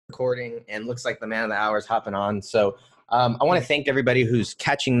Recording, and looks like the man of the hour is hopping on. So I want to thank everybody who's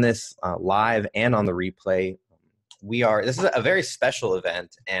catching this live and on the replay. This is a very special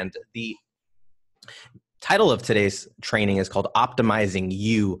event, and the title of today's training is called Optimizing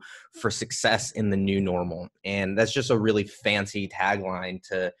You for Success in the New Normal. And that's just a really fancy tagline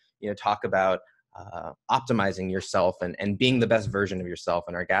to, talk about optimizing yourself and being the best version of yourself.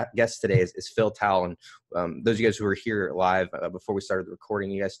 And our guest today is Phil Towle. And those of you guys who were here live before we started the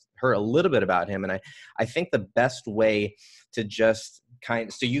recording, you guys heard a little bit about him. And I think the best way to just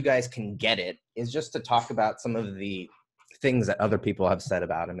so you guys can get it is just to talk about some of the things that other people have said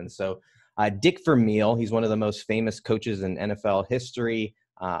about him. And so Dick Vermeil, he's one of the most famous coaches in NFL history.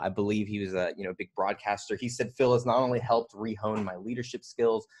 I believe he was a big broadcaster. He said, Phil has not only helped rehone my leadership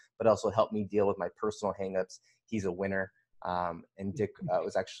skills, but also helped me deal with my personal hangups. He's a winner. And Dick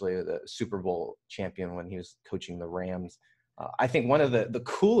was actually the Super Bowl champion when he was coaching the Rams. I think one of the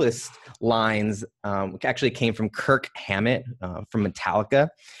coolest lines actually came from Kirk Hammett from Metallica.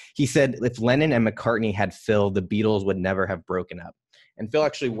 He said, if Lennon and McCartney had Phil, the Beatles would never have broken up. And Phil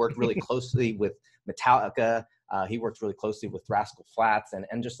actually worked really closely with Metallica. He worked really closely with Rascal Flatts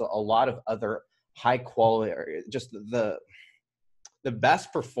and just a lot of other high quality, just the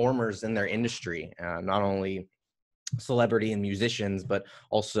best performers in their industry, not only celebrity and musicians, but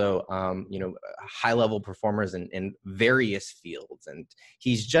also, high level performers in various fields. And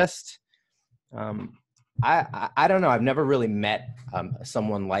he's just, I don't know. I've never really met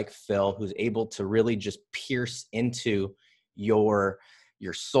someone like Phil who's able to really just pierce into your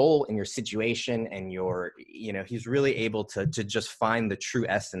soul and your situation, and he's really able to just find the true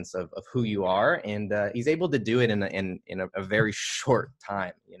essence of who you are, and he's able to do it in a very short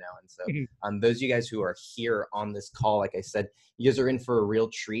time, and so those of you guys who are here on this call, like I said, you guys are in for a real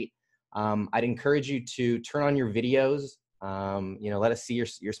treat. I'd encourage you to turn on your videos, let us see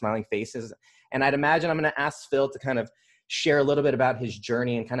your smiling faces, and I'd imagine I'm going to ask Phil to kind of share a little bit about his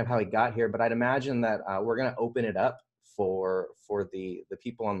journey and kind of how he got here, but I'd imagine that we're going to open it up for the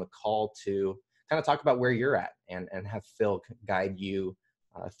people on the call to kind of talk about where you're at and have Phil guide you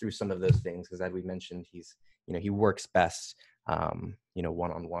through some of those things. Because as we mentioned, he works best,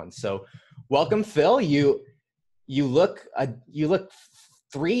 one-on-one. So welcome, Phil. You look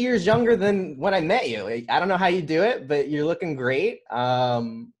 3 years younger than when I met you. I don't know how you do it, but you're looking great.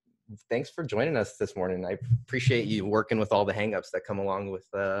 Thanks for joining us this morning. I appreciate you working with all the hangups that come along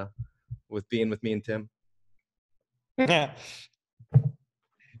with being with me and Tim. Yeah.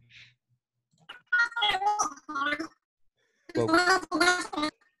 Well,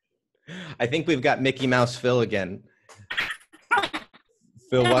 I think we've got Mickey Mouse Phil again.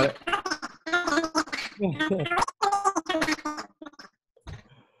 Phil, what? What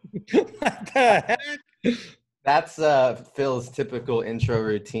the heck? That's Phil's typical intro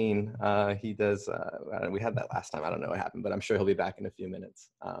routine. He does. We had that last time. I don't know what happened, but I'm sure he'll be back in a few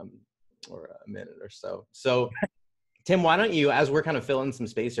minutes, or a minute or so. So, Tim, why don't you, as we're kind of filling some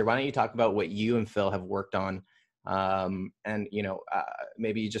space here, why don't you talk about what you and Phil have worked on, and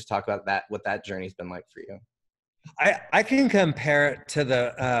maybe you just talk about what that journey's been like for you. I can compare it to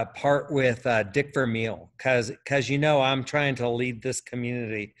the part with Dick Vermeil, because I'm trying to lead this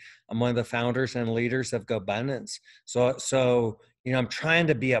community. I'm one of the founders and leaders of GoBundance. So I'm trying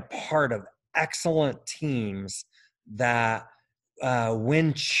to be a part of excellent teams that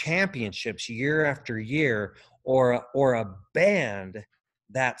win championships year after year, or a band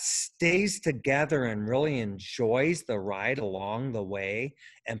that stays together and really enjoys the ride along the way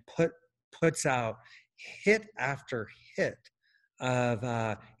and puts out hit after hit of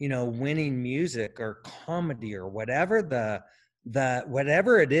winning music or comedy or whatever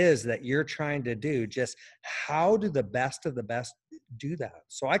whatever it is that you're trying to do. Just how do the best of the best do that?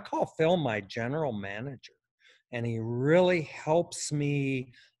 So I call Phil my general manager, and he really helps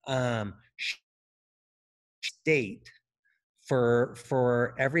me state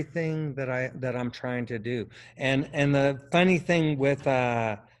for everything that I'm trying to do. And the funny thing with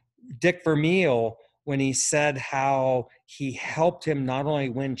Dick Vermeil, when he said how he helped him not only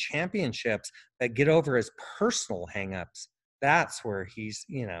win championships but get over his personal hangups, that's where he's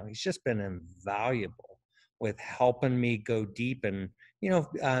just been invaluable with helping me go deep and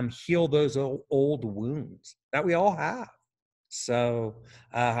heal those old wounds that we all have. So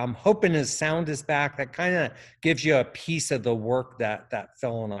I'm hoping his sound is back. That kind of gives you a piece of the work that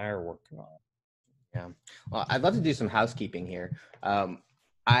Phil and I are working on. Yeah. Well, I'd love to do some housekeeping here.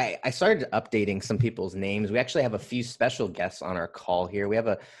 I started updating some people's names. We actually have a few special guests on our call here. We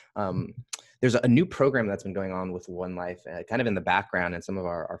have there's a new program that's been going on with One Life, kind of in the background, and some of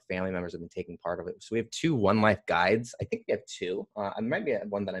our family members have been taking part of it. So we have 2 One Life guides. I think we have 2. There might be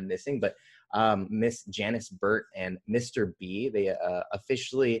one that I'm missing, but Miss Janice Burt and Mr. B, they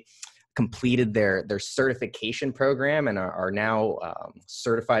officially completed their certification program and are now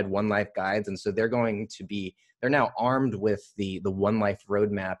certified One Life guides. And so they're now armed with the One Life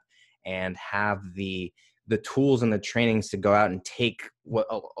roadmap and have the tools and the trainings to go out and take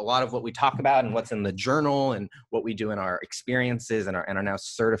a lot of what we talk about and what's in the journal and what we do in our experiences, and are now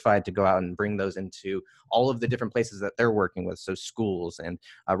certified to go out and bring those into all of the different places that they're working with. So schools and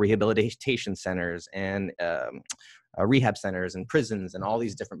rehabilitation centers and rehab centers and prisons and all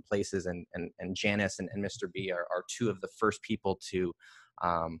these different places. And Janice and Mr. B are 2 of the first people to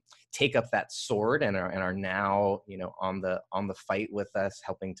take up that sword and are now, on the fight with us,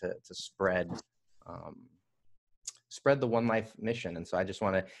 helping to spread the One Life mission. And so I just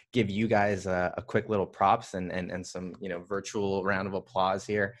want to give you guys a quick little props and some, virtual round of applause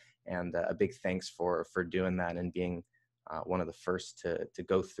here, and a big thanks for doing that and being one of the first to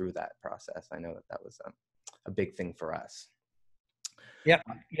go through that process. I know that was a big thing for us. Yep.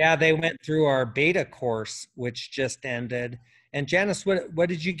 Yeah, they went through our beta course, which just ended. And Janice, what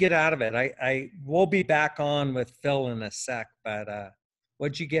did you get out of it? I will be back on with Phil in a sec, but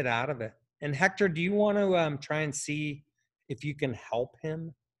what did you get out of it? And Hector, do you want to try and see if you can help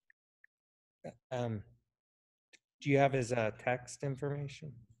him? Do you have his text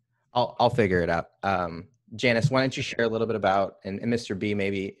information? I'll figure it out. Janice, why don't you share a little bit about, and Mr. B,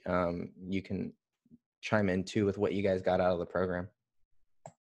 maybe you can chime in too with what you guys got out of the program.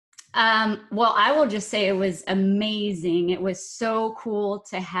 Well, I will just say it was amazing. It was so cool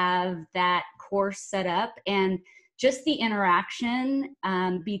to have that course set up, and just the interaction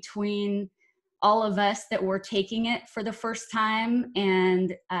between all of us that were taking it for the first time.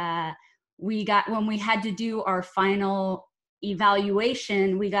 And when we had to do our final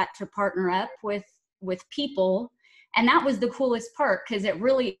evaluation, we got to partner up with people. And that was the coolest part, because it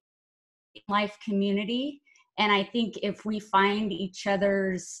really life community. And I think if we find each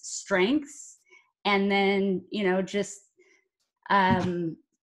other's strengths and then, just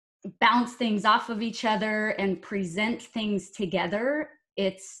bounce things off of each other and present things together,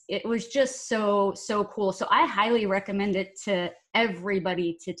 it was just so cool. So I highly recommend it to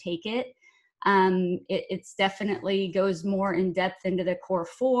everybody to take it. It's definitely goes more in depth into the core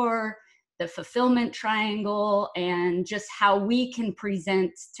 4, the fulfillment triangle, and just how we can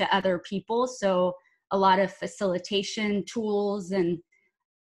present to other people. So a lot of facilitation tools, and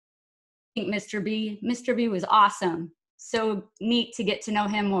I think Mr. B was awesome. So neat to get to know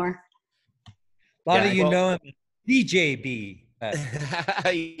him more. A lot of you know him, DJ B.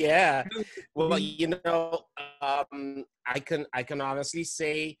 Yeah. Well, I can honestly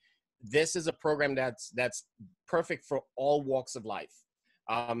say this is a program that's perfect for all walks of life.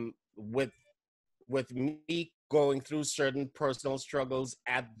 With me going through certain personal struggles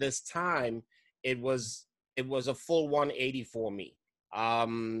at this time, it was a full 180 for me.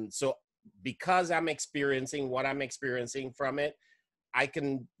 So because I'm experiencing what I'm experiencing from it, I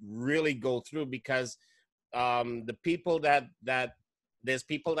can really go through, because the people that there's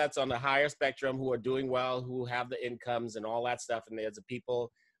people that's on the higher spectrum who are doing well, who have the incomes and all that stuff, and there's the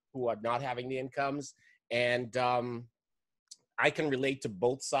people who are not having the incomes. And I can relate to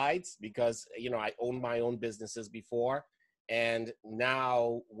both sides, because I owned my own businesses before, and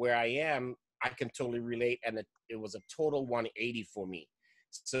now where I am, I can totally relate, and it was a total 180 for me.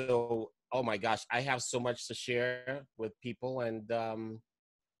 So, oh my gosh, I have so much to share with people, and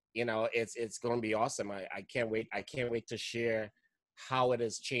it's going to be awesome. I can't wait. I can't wait to share how it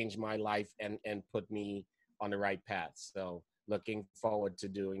has changed my life and put me on the right path. So, looking forward to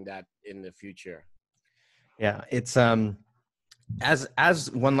doing that in the future. Yeah, it's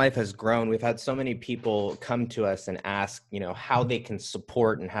as One Life has grown, we've had so many people come to us and ask, how they can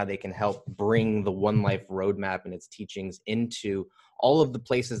support and how they can help bring the One Life roadmap and its teachings into all of the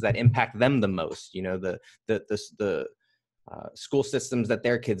places that impact them the most. The school systems that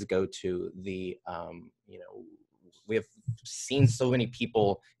their kids go to. We have seen so many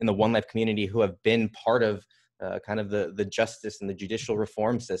people in the One Life community who have been part of kind of the justice and the judicial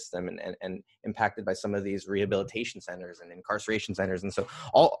reform system, and impacted by some of these rehabilitation centers and incarceration centers. And so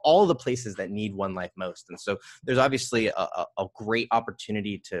all the places that need One Life most. And so there's obviously a great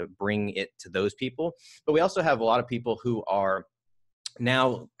opportunity to bring it to those people. But we also have a lot of people who are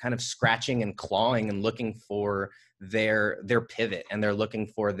now kind of scratching and clawing and looking for their pivot, and they're looking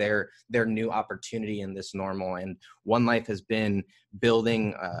for their new opportunity in this normal. And One Life has been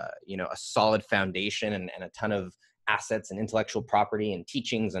building a solid foundation and a ton of assets and intellectual property and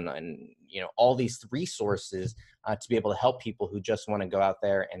teachings and all these resources to be able to help people who just want to go out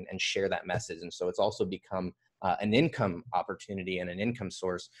there and share that message. And so it's also become an income opportunity and an income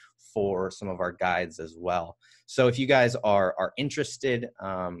source for some of our guides as well. So if you guys are interested,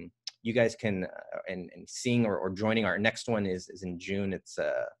 you guys can in seeing or joining. Our next one is in June. It's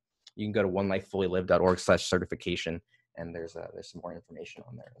you can go to onelifefullylived.org/certification, and there's some more information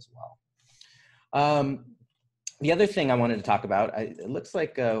on there as well. The other thing I wanted to talk about, it looks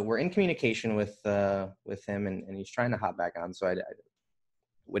like we're in communication with him, and he's trying to hop back on. So I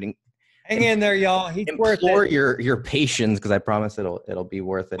would hang in there, y'all. He's implore worth it. your patience, because I promise it'll be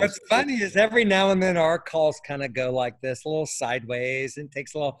worth it. What's funny is every now and then our calls kind of go like this, a little sideways, and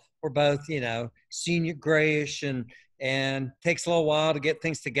takes a little. We're both, senior grayish, and takes a little while to get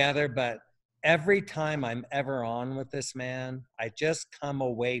things together. But every time I'm ever on with this man, I just come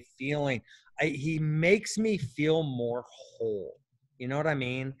away feeling. He makes me feel more whole. You know what I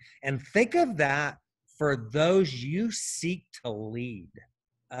mean? And think of that for those you seek to lead.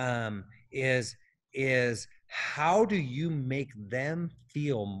 Is how do you make them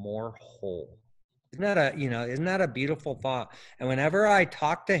feel more whole? Isn't that a beautiful thought? And whenever I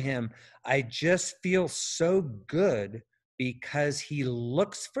talk to him, I just feel so good because he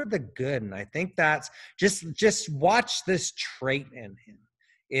looks for the good. And I think that's just watch this trait in him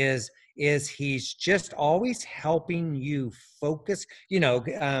is he's just always helping you focus,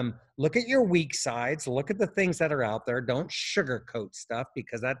 look at your weak sides, look at the things that are out there. Don't sugarcoat stuff,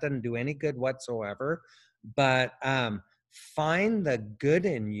 because that doesn't do any good whatsoever. But find the good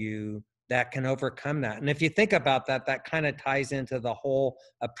in you that can overcome that. And if you think about that, that kind of ties into the whole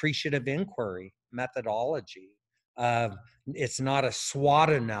appreciative inquiry methodology. It's not a SWOT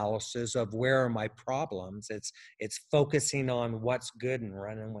analysis of where are my problems. It's focusing on what's good and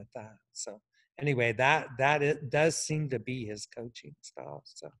running with that. So anyway, that it does seem to be his coaching style.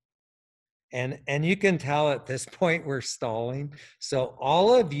 So, and you can tell at this point we're stalling. So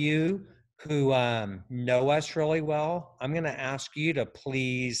all of you who know us really well, I'm going to ask you to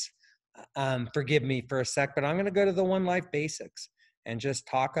please forgive me for a sec, but I'm going to go to the One Life basics and just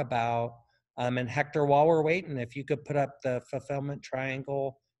talk about. And Hector, while we're waiting, if you could put up the fulfillment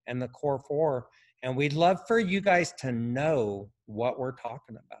triangle and the core four, and we'd love for you guys to know what we're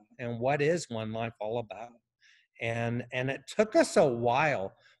talking about and what is One Life all about. And it took us a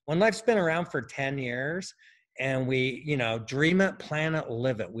while. One Life's been around for 10 years, and we, dream it, plan it,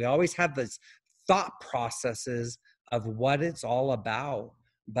 live it. We always have these thought processes of what it's all about.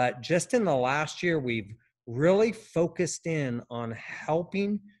 But just in the last year, we've really focused in on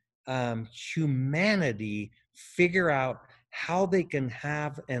helping humanity figure out how they can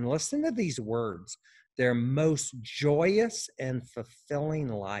have, and listen to these words, their most joyous and fulfilling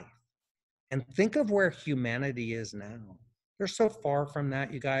life. And think of where humanity is now. They're so far from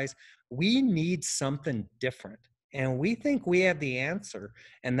that, you guys. We need something different. And we think we have the answer.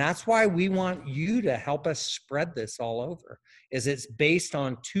 And that's why we want you to help us spread this all over. Is it's based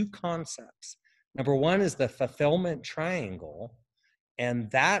on two concepts. Number one is the fulfillment triangle. And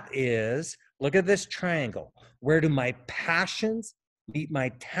that is, look at this triangle. Where do my passions meet my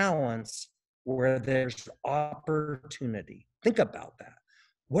talents, where there's opportunity? Think about that.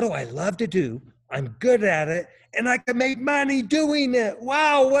 What do I love to do? I'm good at it, and I can make money doing it.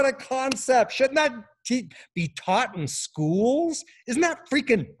 Wow, what a concept. Shouldn't that be taught in schools? Isn't that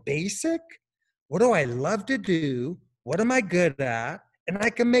freaking basic? What do I love to do? What am I good at? And I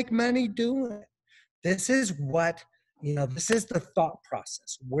can make money doing it. This is what, this is the thought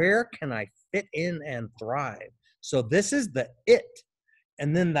process. Where can I fit in and thrive? So this is the it.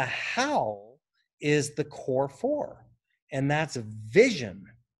 And then the how is the core four. And that's vision.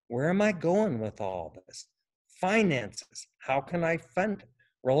 Where am I going with all this? Finances. How can I fund it?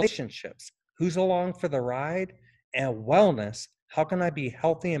 Relationships. Who's along for the ride? And wellness. How can I be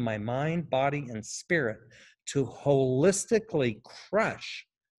healthy in my mind, body, and spirit to holistically crush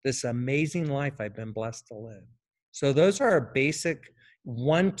this amazing life I've been blessed to live? So those are a basic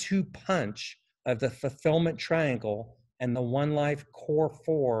 1-2 punch of the fulfillment triangle and the One Life core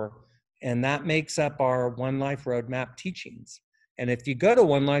four. And that makes up our One Life roadmap teachings. And if you go to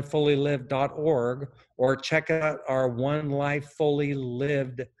onelifefullylived.org or check out our One Life Fully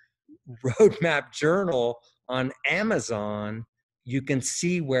Lived roadmap journal on Amazon, you can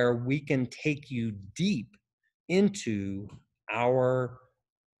see where we can take you deep into our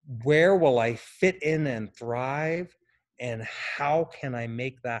where will I fit in and thrive, and how can I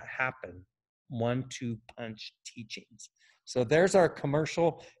make that happen? 1-2 punch teachings. So there's our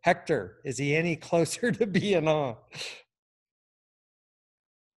commercial. Hector, is he any closer to being on?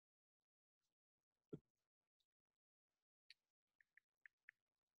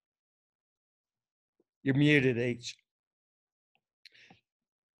 You're muted, H.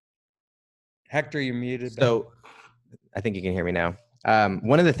 Hector, you're muted. So I think you can hear me now.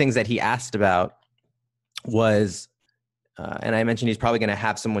 One of the things that he asked about was, and I mentioned he's probably going to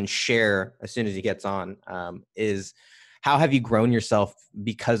have someone share as soon as he gets on, is how have you grown yourself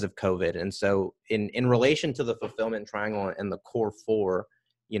because of COVID? And so in relation to the fulfillment triangle and the core four,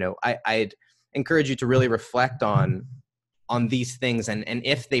 you know, I'd encourage you to really reflect on these things and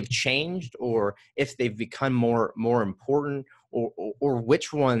if they've changed or if they've become more important, or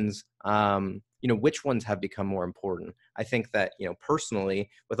which ones, you know, which ones have become more important. I think that, you know, personally,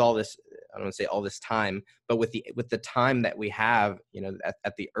 with all this, I don't want to say all this time, but with the time that we have, you know,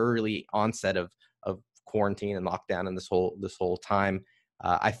 at the early onset of quarantine and lockdown and this whole time,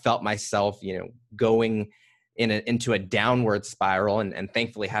 I felt myself, you know, going into a downward spiral, and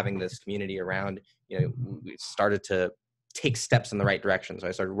thankfully having this community around, you know, we started to take steps in the right direction. So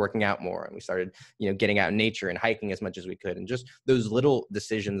I started working out more, and we started, you know, getting out in nature and hiking as much as we could. And just those little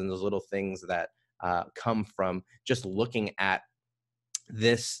decisions and those little things that come from just looking at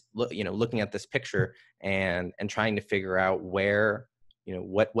this, you know, looking at this picture and trying to figure out where, you know,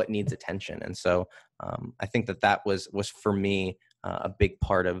 what needs attention. And so I think that was for me a big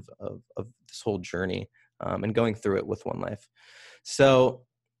part of this whole journey, and going through it with One Life. So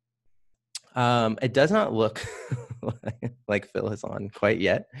it does not look like Phil is on quite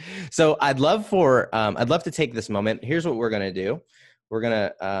yet. So I'd love to take this moment. Here's what we're going to do. We're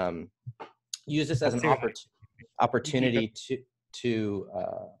going to use this as an opportunity to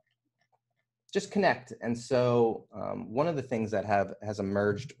just connect. And so one of the things that has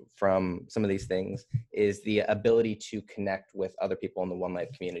emerged from some of these things is the ability to connect with other people in the One Life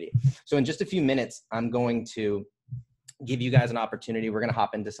community. So in just a few minutes, I'm going to give you guys an opportunity. We're going to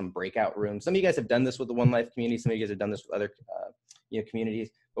hop into some breakout rooms. Some of you guys have done this with the One Life community. Some of you guys have done this with other you know, communities,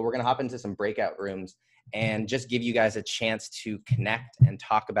 but we're going to hop into some breakout rooms and just give you guys a chance to connect and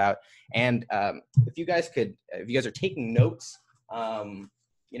talk about. And if you guys are taking notes,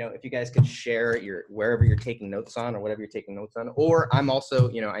 you know, if you guys could share wherever you're taking notes on, or whatever you're taking notes on, or I'm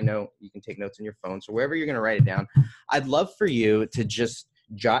also, you know, I know you can take notes on your phone. So wherever you're going to write it down, I'd love for you to just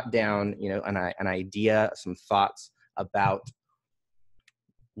jot down, you know, an idea, some thoughts about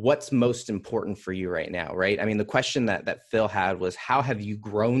what's most important for you right now, right? I mean, the question that Phil had was, how have you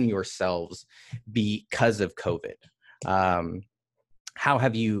grown yourselves because of COVID? How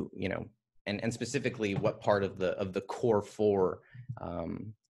have you, you know, and specifically what part of the core four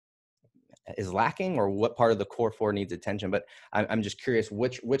is lacking, or what part of the core four needs attention? But I'm just curious,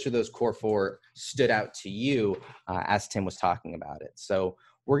 which of those core four stood out to you as Tim was talking about it. So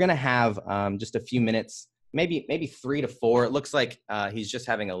we're going to have just a few minutes, maybe 3 to 4. It looks like he's just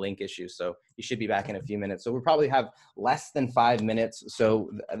having a link issue, so he should be back in a few minutes. So we'll probably have less than 5 minutes.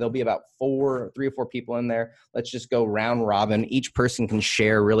 So there'll be about 3 or 4 people in there. Let's just go round robin. Each person can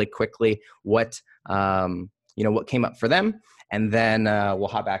share really quickly what you know, what came up for them, and then we'll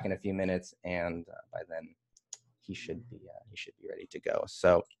hop back in a few minutes, and by then he should be ready to go.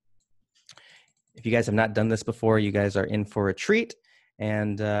 So if you guys have not done this before, you guys are in for a treat.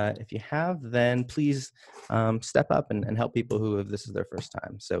 And if you have, then please step up and help people who this is their first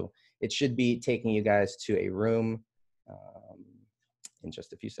time. So it should be taking you guys to a room in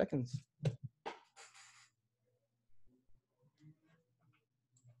just a few seconds.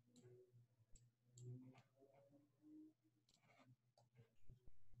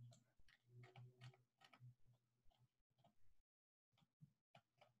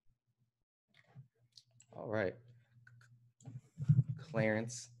 All right.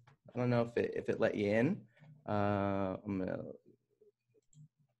 Clarence, I don't know if it let you in. I'm gonna,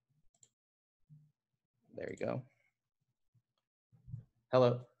 there you go.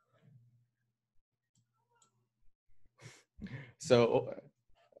 Hello. So,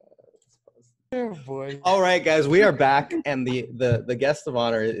 Oh boy. all right, guys, we are back, and the guest of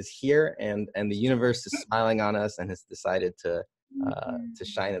honor is here, and the universe is smiling on us and has decided to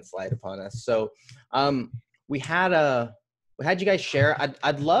shine its light upon us. So, we had you guys share.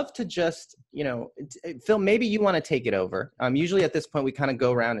 I'd love to just, you know, Phil, maybe you want to take it over. Usually at this point we kind of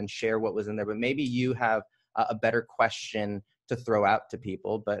go around and share what was in there, but maybe you have a better question to throw out to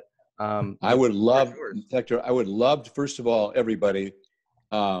people. But I would love, Hector, I would love to, first of all, everybody,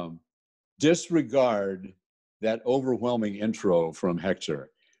 disregard that overwhelming intro from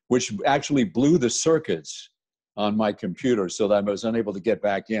Hector, which actually blew the circuits on my computer so that I was unable to get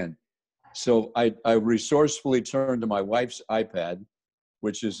back in. So I resourcefully turned to my wife's iPad,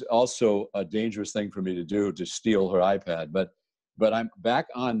 which is also a dangerous thing for me to do, to steal her iPad. But I'm back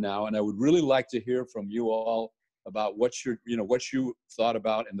on now, and I would really like to hear from you all about what you thought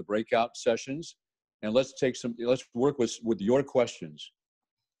about in the breakout sessions, and let's work with your questions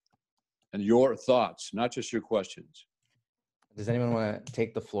and your thoughts, not just your questions. Does anyone want to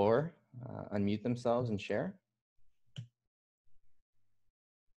take the floor, unmute themselves and share?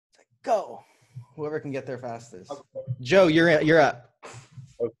 Go. Whoever can get there fastest. Okay. Joe, you're up.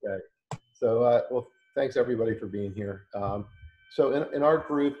 Okay. So, well, thanks everybody for being here. So in our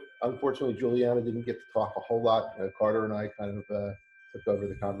group, unfortunately, Juliana didn't get to talk a whole lot. Carter and I kind of took over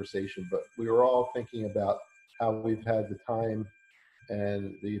the conversation, but we were all thinking about how we've had the time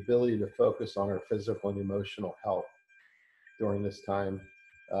and the ability to focus on our physical and emotional health during this time.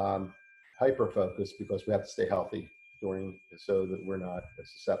 Hyper-focused because we have to stay healthy so that we're not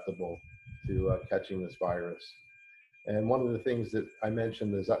susceptible to catching this virus. And one of the things that I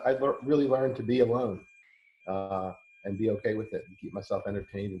mentioned is I really learned to be alone and be okay with it and keep myself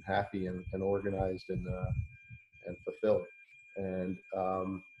entertained and happy and organized and fulfilled. And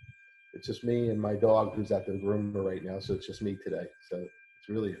it's just me and my dog who's at the groomer right now. So it's just me today. So it's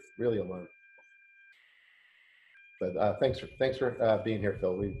really, really alone. But thanks for being here,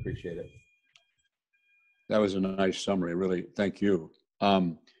 Phil. We appreciate it. That was a nice summary, really. Thank you.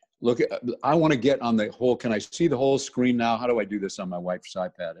 Look, I want to get on the whole. Can I see the whole screen now? How do I do this on my wife's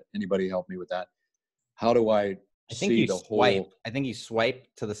iPad? Anybody help me with that? How do I see the whole? I think you swipe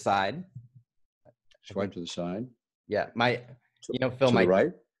to the side. Swipe to the side. Yeah, Phil, to the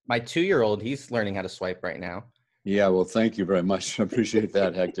right. My 2-year-old, he's learning how to swipe right now. Yeah, well, thank you very much. I appreciate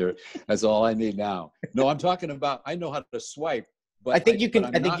that, Hector. That's all I need now. No, I'm talking about. I know how to swipe. But I think you can.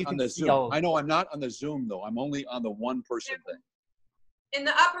 I'm not on the Zoom. I know I'm not on the Zoom though. I'm only on the one-person thing. In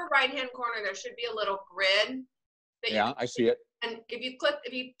the upper right-hand corner, there should be a little grid. Yeah, I see it. And if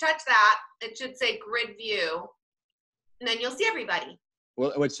you touch that, it should say grid view, and then you'll see everybody.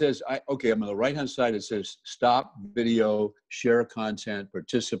 Well, it says, okay, I'm on the right-hand side. It says stop video, share content,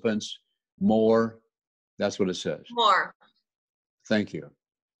 participants, more. That's what it says. More. Thank you.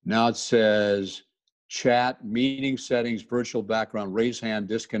 Now it says chat, meeting settings, virtual background, raise hand,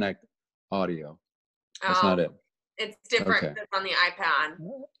 disconnect audio. That's not it. It's different than on the iPad.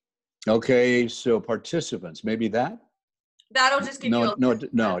 Okay, so participants, maybe that? That'll just give you no,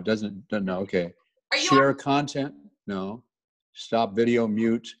 it doesn't. No, okay. Are you share content? No. Stop video,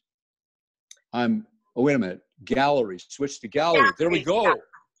 mute. Oh, wait a minute. Gallery, switch to gallery. There we go. Yeah.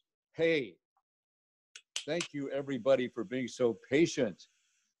 Hey, thank you everybody for being so patient.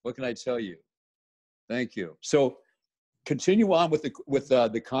 What can I tell you? Thank you. So continue on with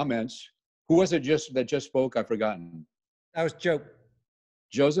the comments. Who was it that just spoke? I've forgotten. That was Joe.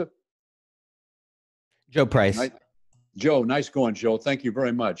 Joseph? Joe Price. Joe, nice going, Joe. Thank you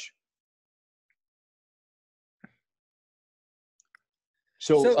very much.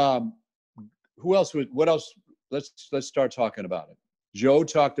 So who else? What else? Let's start talking about it. Joe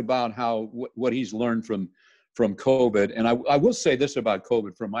talked about what he's learned from COVID, and I will say this about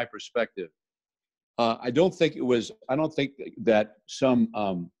COVID from my perspective. I don't think that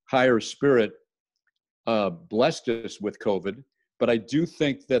some higher spirit blessed us with COVID, but I do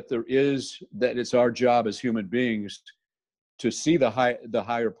think that it's our job as human beings to see the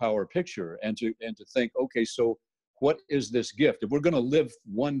higher power picture and to think, okay, so what is this gift? If we're going to live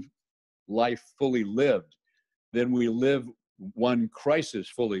one life fully lived, then we live one crisis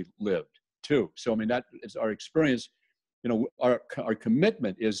fully lived too. So I mean, that is our experience. Our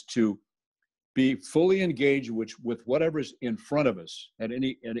commitment is to be fully engaged with whatever's in front of us at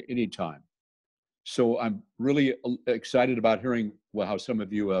any time. So I'm really excited about hearing how some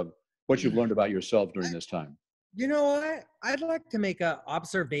of you what you've learned about yourself during this time. I'd like to make an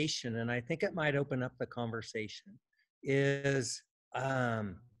observation, and I think it might open up the conversation. Is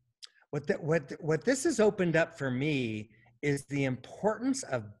what this has opened up for me is the importance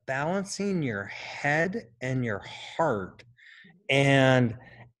of balancing your head and your heart, and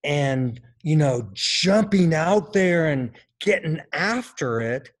jumping out there and getting after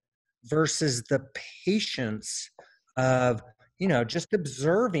it versus the patience of just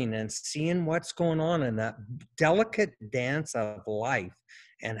observing and seeing what's going on in that delicate dance of life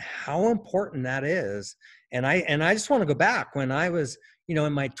and how important that is. And I just want to go back when I was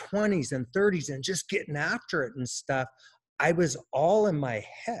in my 20s and 30s and just getting after it and stuff. I was all in my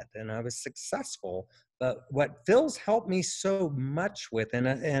head and I was successful. But what Phil's helped me so much with,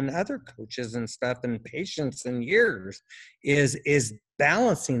 and other coaches and stuff, and patience and years, is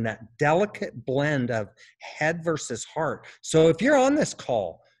balancing that delicate blend of head versus heart. So if you're on this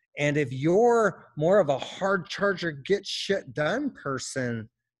call, and if you're more of a hard charger, get shit done person,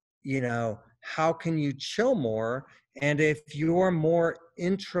 how can you chill more? And if you're more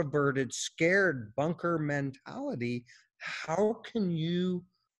introverted, scared, bunker mentality, how can you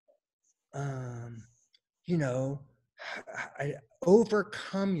you know,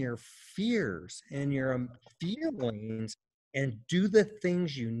 overcome your fears and your feelings and do the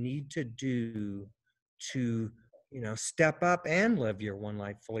things you need to do to, you know, step up and live your one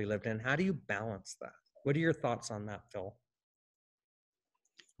life fully lived. And how do you balance that? What are your thoughts on that, Phil?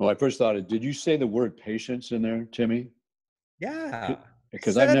 Well, I first thought, did you say the word patience in there, Timmy? Yeah.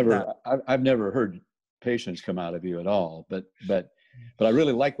 Because I I've said never, that. I've never heard patience come out of you at all. But I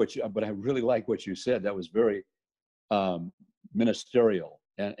really like what you said. That was very ministerial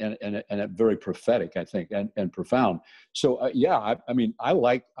and very prophetic, I think, and profound. So yeah, I mean, I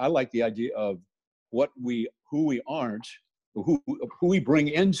like the idea of who we aren't, who we bring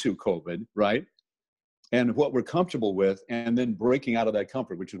into COVID, right? And what we're comfortable with, and then breaking out of that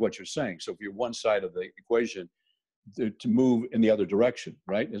comfort, which is what you're saying. So if you're one side of the equation, to move in the other direction,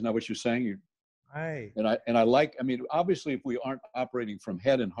 right? Isn't that what you're saying? Right. And I like, I mean, obviously, if we aren't operating from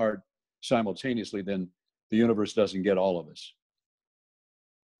head and heart simultaneously, then the universe doesn't get all of us.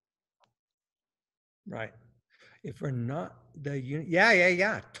 Right. If we're not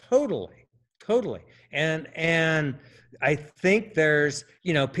yeah, totally. And I think there's,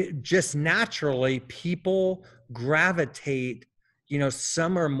 you know, just naturally people gravitate, you know,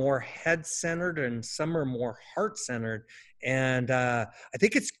 some are more head centered and some are more heart centered. And I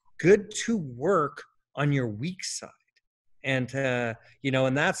think it's good to work on your weak side. And you know,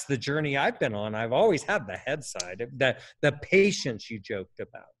 and that's the journey I've been on. I've always had the head side, the patience you joked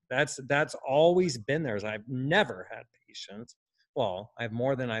about. That's always been there. I've never had patience. Well, I have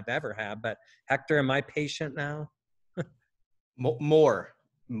more than I've ever had. But Hector, am I patient now? More,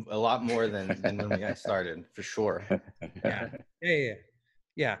 a lot more than when we got started, for sure.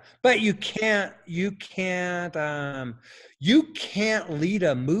 Yeah. But you can't lead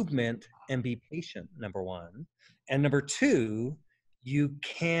a movement and be patient, number one. And number two, you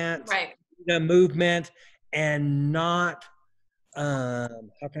can't lead a movement and not, how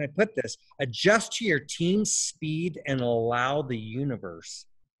can I put this? Adjust to your team's speed and allow the universe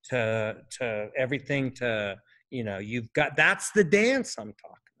to everything to, you know, that's the dance I'm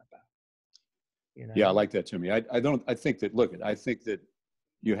talking about. You know? Yeah, I like that, Timmy. I think that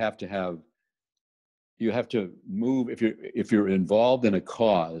you have to move if you're involved in a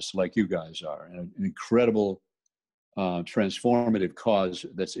cause like you guys are, an incredible transformative cause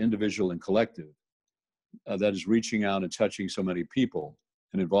that's individual and collective, that is reaching out and touching so many people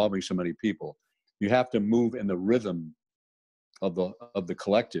and involving so many people. You have to move in the rhythm of the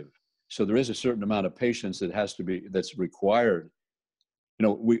collective. So there is a certain amount of patience that's required. You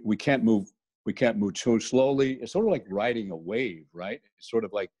know, we can't move too slowly. It's sort of like riding a wave, right? It's sort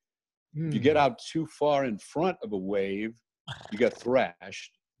of like, if you get out too far in front of a wave, you get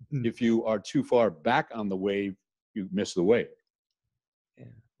thrashed. If you are too far back on the wave, you miss the wave. Yeah.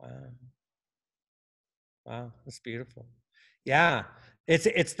 Wow, that's beautiful. Yeah, it's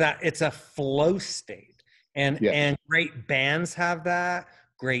a flow state, and great bands have that.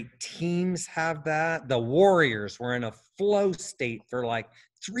 Great teams have that. The Warriors were in a flow state for like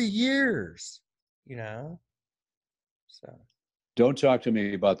 3 years, you know. So don't talk to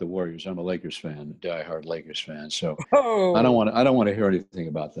me about the Warriors. I'm a Lakers fan, a diehard Lakers fan. So I don't want to hear anything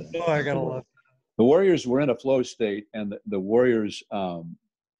about that. Oh, I gotta love. The Warriors were in a flow state, and the Warriors, and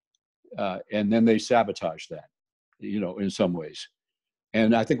then they sabotaged that, you know, in some ways.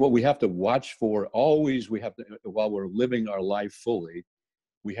 And I think what we have to watch for always, while we're living our life fully,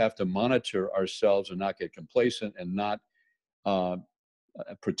 we have to monitor ourselves and not get complacent and not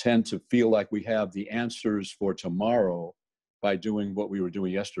pretend to feel like we have the answers for tomorrow by doing what we were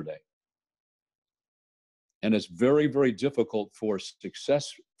doing yesterday. And it's very, very difficult for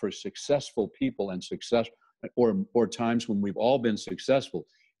successful people and or times when we've all been successful.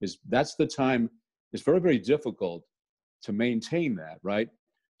 That's the time. It's very, very difficult to maintain that, right?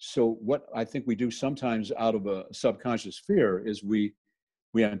 So what I think we do sometimes out of a subconscious fear is we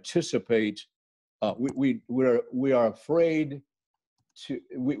anticipate, we are afraid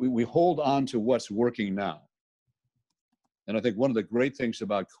we hold on to what's working now. And I think one of the great things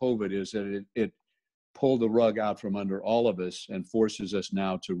about COVID is that it pulled the rug out from under all of us and forces us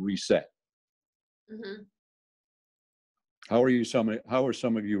now to reset. Mm-hmm. How are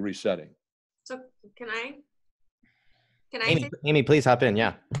some of you resetting? So can I Amy, please hop in.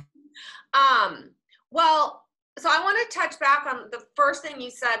 Yeah. Well, so I want to touch back on the first thing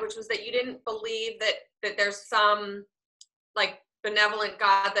you said, which was that you didn't believe that there's some like benevolent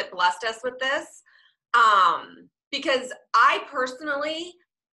God that blessed us with this. Because I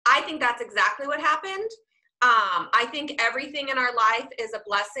think that's exactly what happened. I think everything in our life is a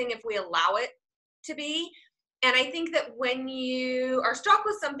blessing if we allow it to be. And I think that when you are struck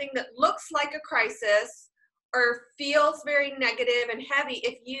with something that looks like a crisis or feels very negative and heavy,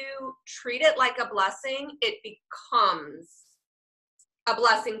 if you treat it like a blessing, it becomes a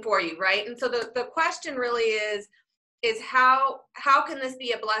blessing for you, right? And so the question really is how can this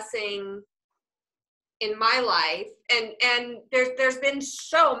be a blessing in my life? And there's been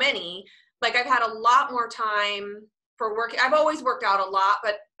so many, like I've had a lot more time for work. I've always worked out a lot,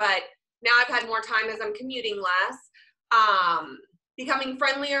 but now I've had more time as I'm commuting less. Becoming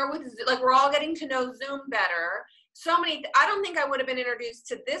friendlier with, like, we're all getting to know Zoom better. So many, I don't think I would have been introduced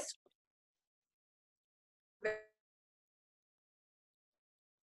to this.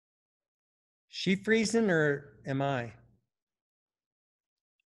 She freezing or am I?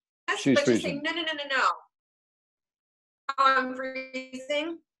 She's but just freezing. saying, no. Oh, I'm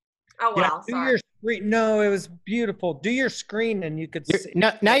freezing. Oh, Yeah, well, do sorry. your screen. No, it was beautiful. Do your screen and you could see.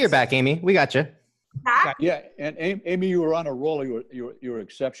 Now you're back, Amy. We got you. Back? Yeah, and Amy, you were on a roll. You were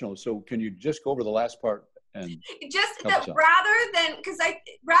exceptional. So can you just go over the last part and Just help that us out?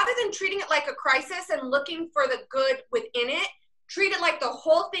 rather than treating it like a crisis and looking for the good within it, treat it like the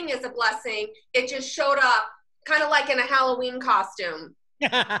whole thing is a blessing. It just showed up kind of like in a Halloween costume.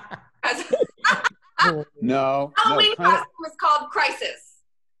 No, Halloween costume is called Crisis.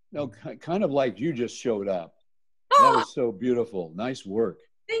 no, kind of like you just showed up. That Oh, was so beautiful. Nice work.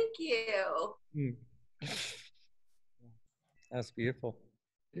 thank you. That's beautiful.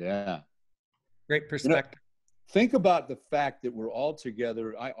 Yeah. Great perspective. Think about the fact that we're all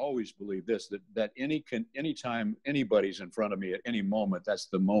together. I always believe this, that anytime anybody's in front of me at any moment, that's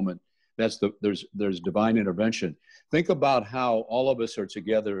the moment. There's divine intervention. Think about how all of us are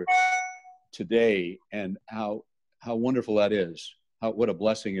together today and how wonderful that is. What a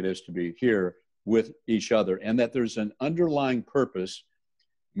blessing it is to be here with each other, and that there's an underlying purpose.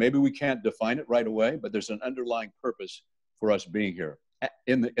 Maybe we can't define it right away, but there's an underlying purpose for us being here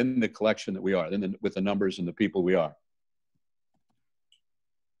in the collection that we are, with the numbers and the people we are.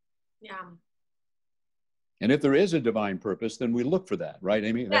 Yeah. And if there is a divine purpose, then we look for that, right,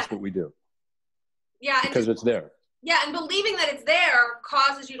 Amy? That's what we do. Yeah. Because it's there. Yeah, and believing that it's there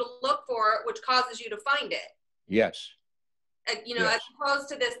causes you to look for it, which causes you to find it. Yes. As opposed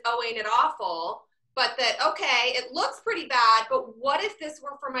to this, oh, ain't it awful? But that, okay, it looks pretty bad, but what if this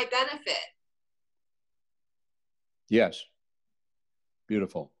were for my benefit? Yes.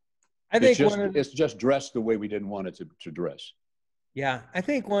 Beautiful. I think it's just dressed the way we didn't want it to dress. Yeah, I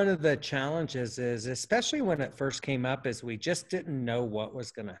think one of the challenges is, especially when it first came up, is we just didn't know what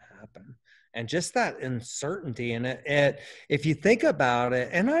was going to happen. And just that uncertainty. And if you think about it,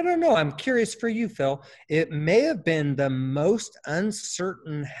 and I don't know, I'm curious for you, Phil, it may have been the most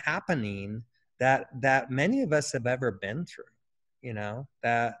uncertain happening that many of us have ever been through.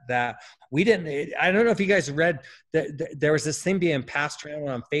 That we didn't, I don't know if you guys read that there was this thing being passed around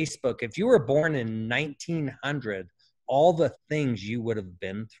on Facebook. If you were born in 1900, all the things you would have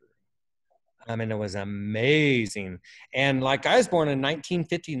been through. I mean, it was amazing. And like, I was born in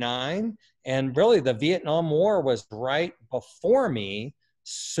 1959, and really the Vietnam War was right before me.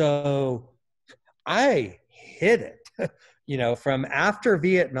 So I hit it, from after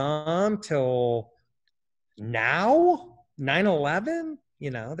Vietnam till now, 9/11,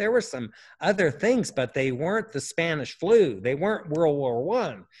 there were some other things, but they weren't the Spanish flu. They weren't World War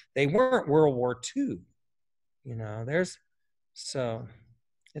I. They weren't World War II. So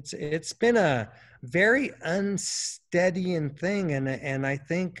it's been a very unsteadying thing, and I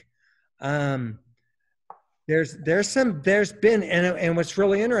think there's been, and what's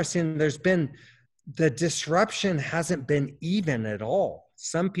really interesting, the disruption hasn't been even at all.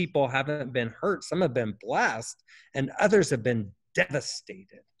 Some people haven't been hurt, some have been blessed, and others have been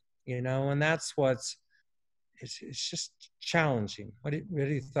devastated. And that's it's just challenging. What are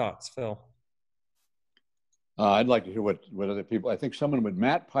your thoughts, Phil? I'd like to hear what other people. I think someone with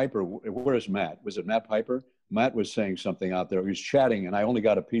Matt Piper. Where is Matt? Was it Matt Piper? Matt was saying something out there. He was chatting, and I only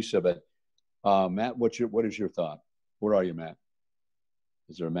got a piece of it. Matt, what is your thought? Where are you, Matt?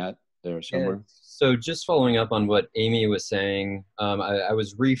 Is there a Matt there somewhere? Yeah. So just following up on what Amy was saying, I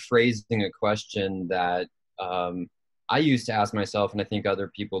was rephrasing a question that I used to ask myself, and I think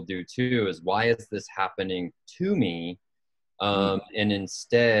other people do too, is why is this happening to me? And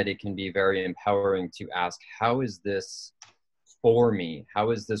instead, it can be very empowering to ask, how is this for me? How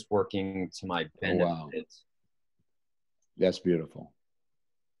is this working to my benefit? Wow. That's beautiful.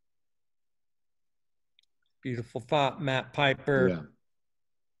 Beautiful thought, Matt Piper.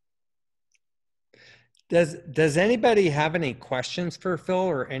 Yeah. Does anybody have any questions for Phil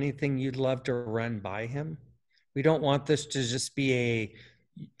or anything you'd love to run by him? We don't want this to just be a,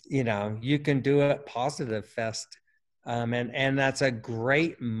 you can do it positive fest. And that's a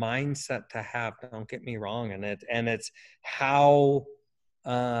great mindset to have. Don't get me wrong. And it's how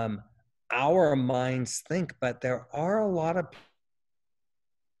our minds think. But there are a lot of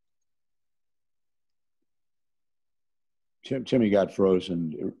Timmy got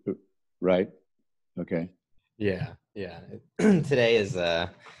frozen, right? Okay. Yeah, yeah. Today is the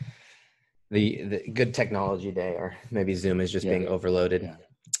good technology day, or maybe Zoom is just being overloaded.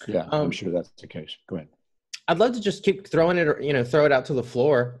 Yeah, I'm sure that's the case. Go ahead. I'd love to just keep throwing it, throw it out to the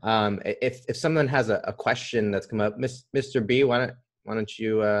floor. If someone has a question that's come up, Mr. B, why don't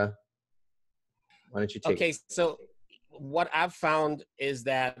you take Okay, it? so what I've found is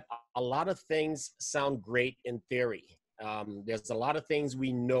that a lot of things sound great in theory. There's a lot of things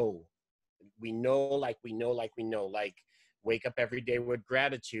we know, like wake up every day with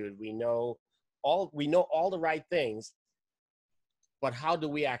gratitude. We know all the right things, but how do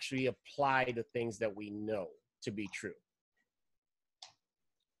we actually apply the things that we know to be true?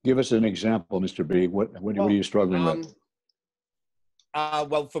 Give us an example, Mr. B. What are you struggling with?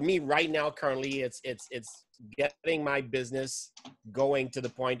 Well, for me right now, currently, it's getting my business going to the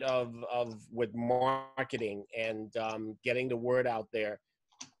point of with marketing and getting the word out there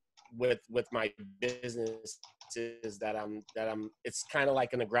with my business is that I'm it's kind of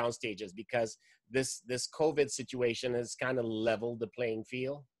like in the ground stages, because this COVID situation has kind of leveled the playing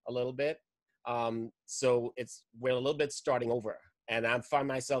field a little bit. So we're a little bit starting over, and I find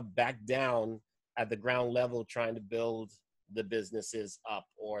myself back down at the ground level trying to build the businesses up,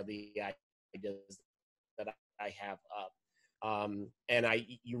 or the ideas that I have up. And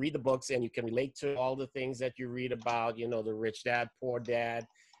you read the books and you can relate to all the things that you read about, the Rich Dad, Poor Dad,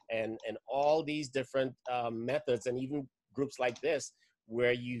 and all these different methods, and even groups like this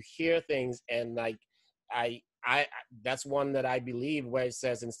where you hear things, and like I that's one that I believe, where it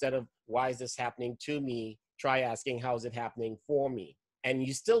says, instead of why is this happening to me, try asking how is it happening for me. And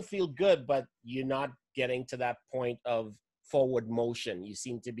you still feel good, but you're not getting to that point of forward motion. You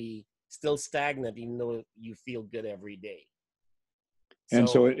seem to be still stagnant, even though you feel good every day. And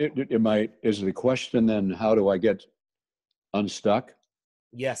so is the question then, how do I get unstuck?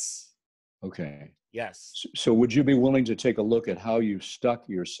 Yes. Okay. Yes. So would you be willing to take a look at how you stuck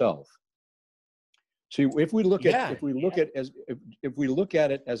yourself? See, if we look at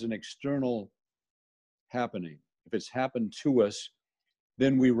it as an external happening, if it's happened to us,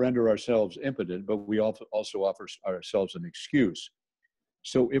 then we render ourselves impotent, but we also offer ourselves an excuse.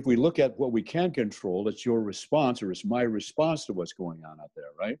 So if we look at what we can control, it's your response, or it's my response to what's going on out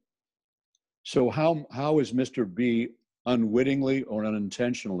there, right? So how is Mr. B, unwittingly or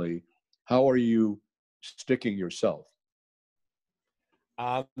unintentionally, how are you sticking yourself?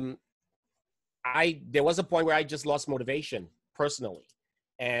 There was a point where I just lost motivation personally,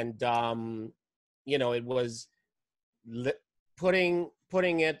 and it was putting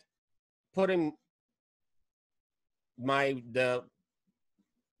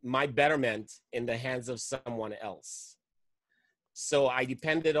my betterment in the hands of someone else. So I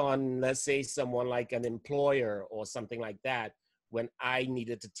depended on, let's say, someone like an employer or something like that, when I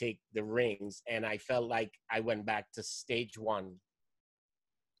needed to take the reins, and I felt like I went back to stage one.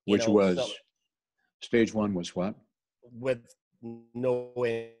 Stage one was what? With no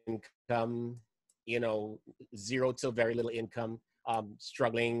income, 0 to very little income,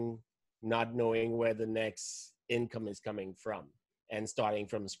 struggling, not knowing where the next income is coming from, and starting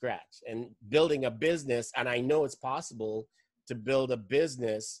from scratch and building a business. And I know it's possible to build a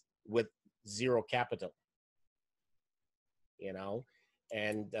business with zero capital,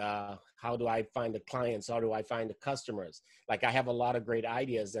 and how do I find the clients? How do I find the customers? Like, I have a lot of great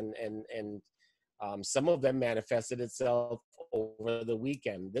ideas, and some of them manifested itself over the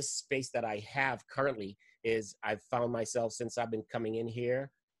weekend. This space that I have currently is, I've found myself, since I've been coming in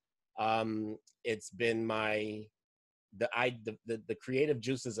here, it's been the creative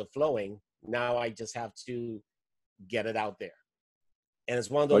juices are flowing. Now I just have to get it out there. And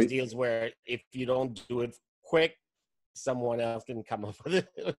it's one of those deals where if you don't do it quick, someone else can come up with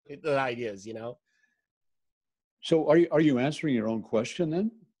the ideas, So are you answering your own question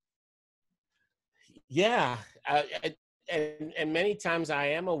then? Yeah. And many times I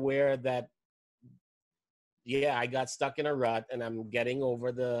am aware that, I got stuck in a rut, and I'm getting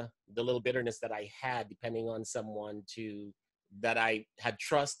over the little bitterness that I had, depending on someone that I had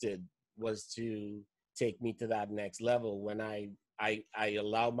trusted was to take me to that next level, when I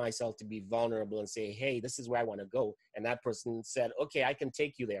allowed myself to be vulnerable and say, hey, this is where I want to go. And that person said, okay, I can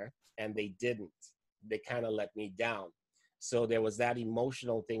take you there. And they didn't. They kind of let me down. So there was that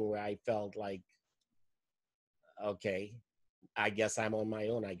emotional thing where I felt like, okay, I guess I'm on my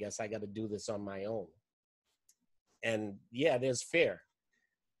own. I guess I got to do this on my own. And yeah, there's fear.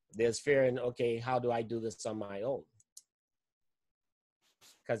 There's fear in, okay, how do I do this on my own?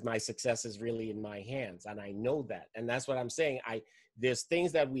 Because my success is really in my hands, and I know that. And that's what I'm saying. There's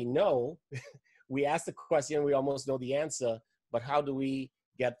things that we know. We ask the question, we almost know the answer, but how do we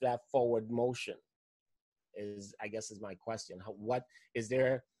get that forward motion? I guess is my question. What is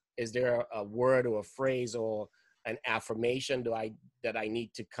there a word or a phrase or an affirmation that I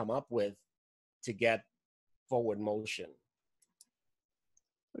need to come up with to get forward motion?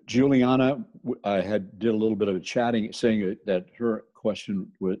 Juliana, I did a little bit of chatting, saying that her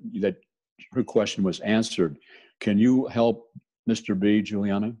question was answered. Can you help Mr. B,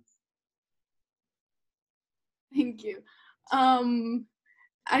 Juliana? Thank you.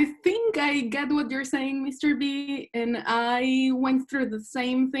 I think I get what you're saying, Mr. B, and I went through the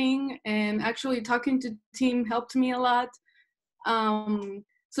same thing, and actually talking to Tim helped me a lot.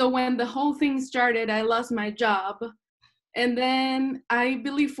 So when the whole thing started, I lost my job. And then I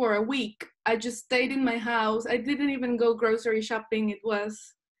believe for a week, I just stayed in my house. I didn't even go grocery shopping.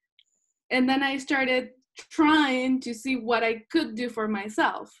 And then I started trying to see what I could do for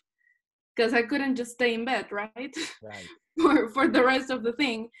myself, because I couldn't just stay in bed, right? Right. for the rest of the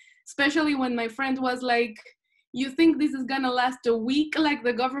thing, especially when my friend was like, you think this is gonna last a week like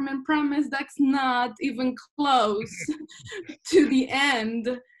the government promised? That's not even close to the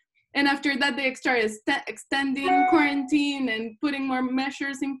end. And after that, they started extending quarantine and putting more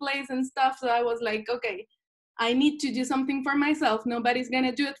measures in place and stuff. So I was like, okay, I need to do something for myself. Nobody's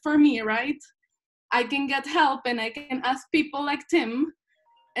gonna do it for me, right? I can get help, and I can ask people like Tim,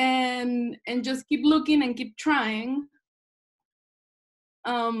 and just keep looking and keep trying.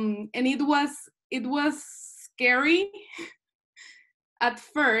 And it was scary at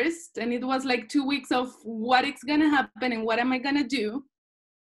first, and it was like 2 weeks of what is gonna happen and what am I gonna do.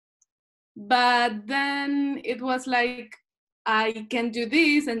 But then it was like, I can do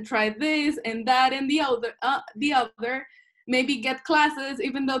this and try this and that and the other, maybe get classes,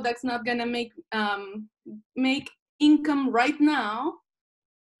 even though that's not gonna make income right now,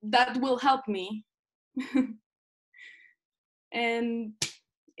 that will help me. And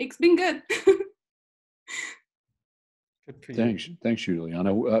it's been good. Good for you. Thanks,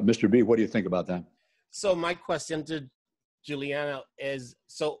 Juliana. Mr. B, what do you think about that? So my question to Juliana is,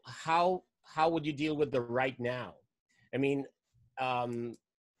 so how would you deal with the right now? I mean,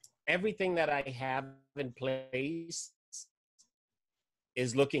 everything that I have in place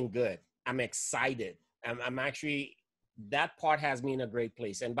is looking good. I'm excited. I'm actually, that part has me in a great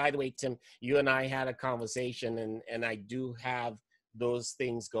place. And by the way, Tim, you and I had a conversation, and I do have those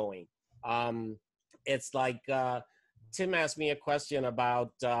things going. It's like, Tim asked me a question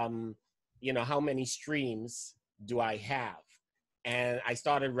about, how many streams do I have? And I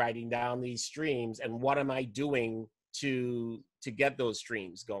started writing down these streams and what am I doing to get those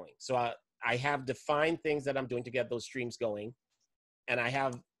streams going. So I have defined things that I'm doing to get those streams going. And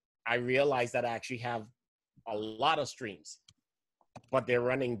I realized that I actually have a lot of streams, but they're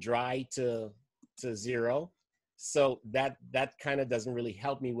running dry to zero. So that kind of doesn't really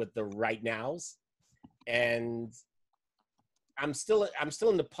help me with the right nows. And I'm still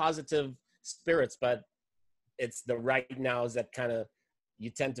in the positive spirits, but it's the right nows that kind of,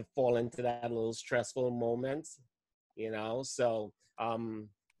 you tend to fall into that little stressful moment, so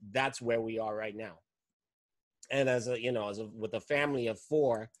that's where we are right now. And with a family of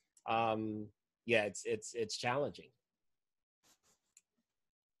 4, it's challenging.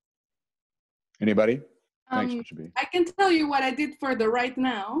 Anybody? Thanks, Mr. B. I can tell you what I did for the right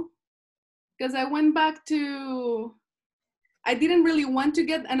now, because I went back to, I didn't really want to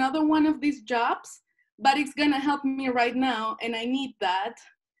get another one of these jobs, but it's gonna help me right now, and I need that.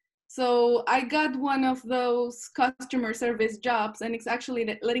 So I got one of those customer service jobs, and it's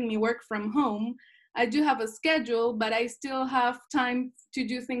actually letting me work from home. I do have a schedule, but I still have time to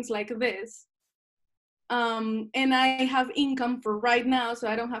do things like this. And I have income for right now, so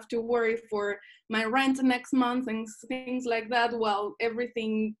I don't have to worry for my rent next month and things like that while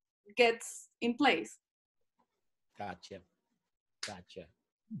everything gets in place. Gotcha.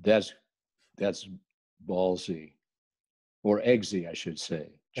 That's ballsy, or eggsy, I should say,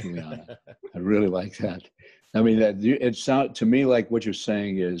 Juliana. I really like that. I mean, it sounds to me like what you're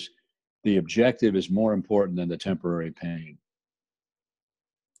saying is the objective is more important than the temporary pain.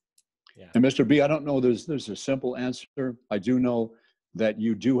 Yeah. And Mr. B, I don't know there's a simple answer. I do know that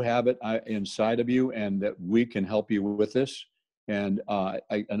you do have it inside of you, and that we can help you with this. And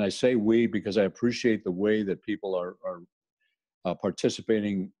I say we because I appreciate the way that people are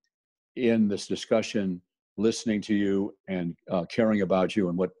participating in this discussion, listening to you, and caring about you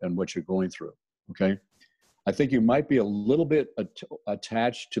and what you're going through. Okay, I think you might be a little bit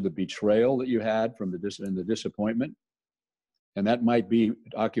attached to the betrayal that you had from the disappointment. And that might be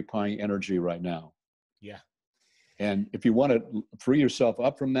occupying energy right now. Yeah. And if you want to free yourself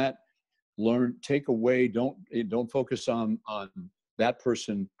up from that, take away, don't focus on that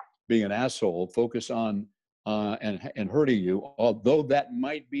person being an asshole, focus on and hurting you, although that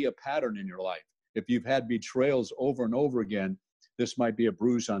might be a pattern in your life. If you've had betrayals over and over again, this might be a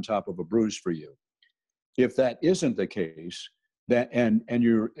bruise on top of a bruise for you. If that isn't the case, and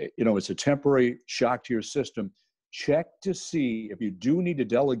you're, it's a temporary shock to your system, check to see if you do need to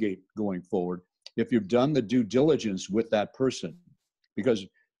delegate going forward, if you've done the due diligence with that person. Because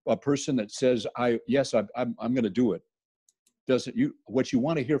a person that says, I'm going to do it, what you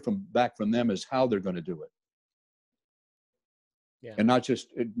want to hear back from them is how they're going to do it. Yeah. And not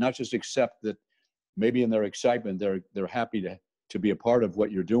just accept that maybe in their excitement, they're happy to be a part of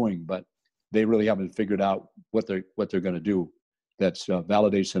what you're doing, but they really haven't figured out what they're going to do that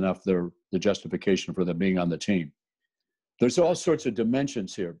validates enough the justification for them being on the team. There's all sorts of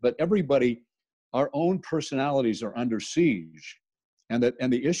dimensions here, but everybody, our own personalities are under siege, and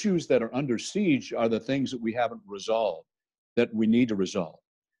the issues that are under siege are the things that we haven't resolved, that we need to resolve.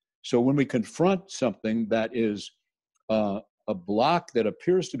 So when we confront something that is a block that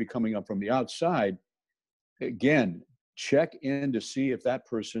appears to be coming up from the outside, again, check in to see if that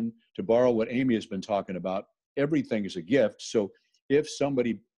person, to borrow what Amy has been talking about, everything is a gift. So if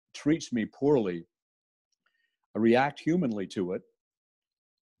somebody treats me poorly, I react humanly to it.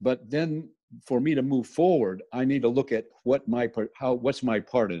 But then for me to move forward, I need to look at what's my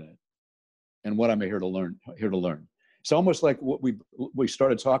part in it and what I'm here to learn. It's almost like what we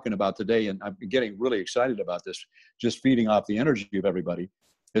started talking about today, and I'm getting really excited about this, just feeding off the energy of everybody,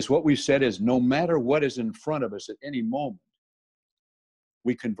 is what we said is no matter what is in front of us at any moment,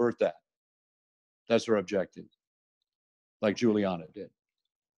 we convert that. That's our objective, like Juliana did,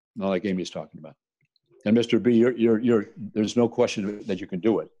 not like Amy's talking about. And Mr. B, there's no question that you can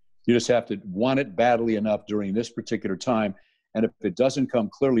do it. You just have to want it badly enough during this particular time. And if it doesn't come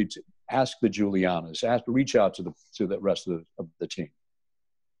clearly, to ask the Julianas, reach out to the rest of the team.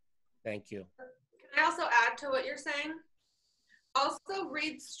 Thank you. Can I also add to what you're saying? Also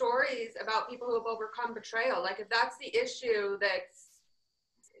read stories about people who have overcome betrayal. Like if that's the issue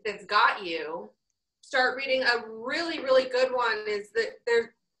that's got you, start reading. A really, really good one is that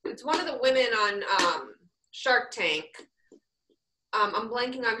it's one of the women on Shark Tank. I'm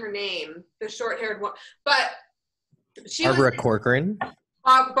blanking on her name, the short-haired one, but she Barbara Corcoran.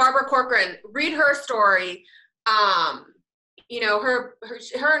 Barbara Corcoran. Read her story. Her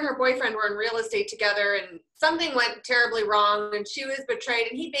and her boyfriend were in real estate together, and something went terribly wrong, and she was betrayed.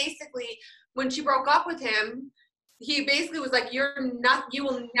 And he basically, when she broke up with him, he basically was like, you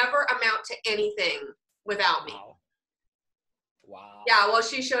will never amount to anything without me. Wow. Yeah, well,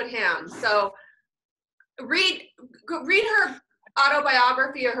 she showed him. So read her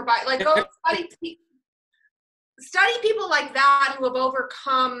autobiography or go study people like that who have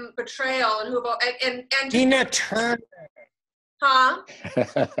overcome betrayal and who have and Tina Turner. Huh?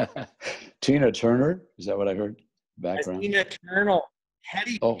 Tina Turner? Is that what I heard? Background. Tina Turner.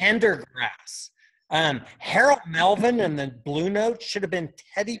 Teddy Pendergrass. Harold Melvin and the Blue Notes should have been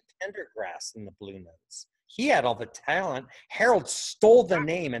Teddy Pendergrass in the Blue Notes. He had all the talent. Harold stole the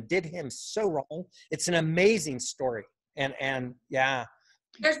name and did him so wrong. It's an amazing story. And yeah.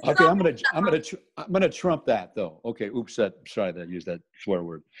 Okay, I'm gonna trump that though. Okay, oops, sorry that I used that swear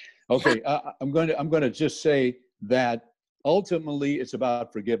word. Okay, I'm going to just say that ultimately it's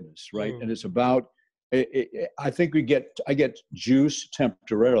about forgiveness, right? And it's about I think I get juice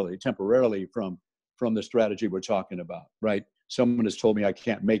temporarily from the strategy we're talking about, right? Someone has told me I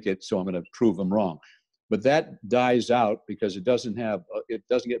can't make it, so I'm going to prove them wrong. But that dies out because it doesn't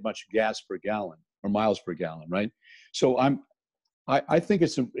get much gas per gallon or miles per gallon, right? So I think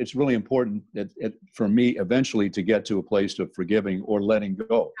it's really important for me eventually to get to a place of forgiving or letting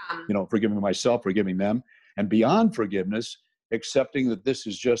go, forgiving myself, forgiving them, and beyond forgiveness, accepting that this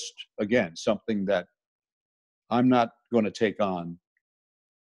is just, again, something that I'm not going to take on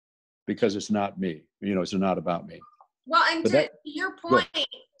because it's not me, it's not about me. Well, and to your point,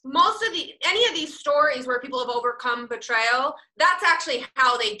 any of these stories where people have overcome betrayal, that's actually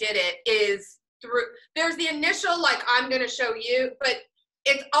how they did it, is through, there's the initial, I'm going to show you, but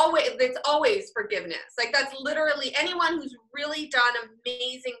it's always forgiveness. That's literally anyone who's really done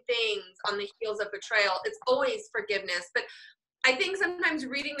amazing things on the heels of betrayal, it's always forgiveness. But I think sometimes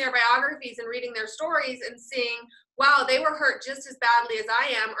reading their biographies and reading their stories and seeing, wow, they were hurt just as badly as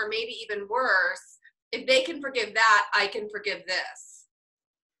I am, or maybe even worse. If they can forgive that, I can forgive this.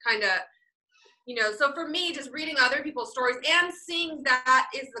 Kind of, You know, so for me, just reading other people's stories and seeing that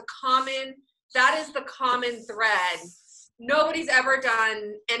is the common thread. Nobody's ever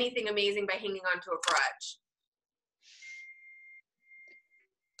done anything amazing by hanging on to a grudge.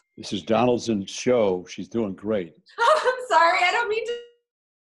 This is Donaldson's show. She's doing great. I'm sorry, I don't mean to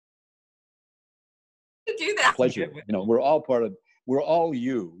do that. Pleasure. You know, we're all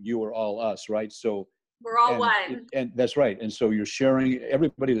you. You are all us, right? So we're all one. And that's right. And so you're sharing.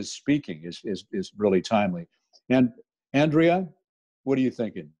 Everybody that's speaking is really timely. And Andrea, what are you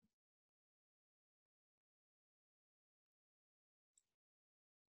thinking?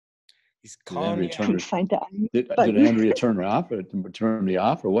 He's calling you. Did Andrea turn her off or turn me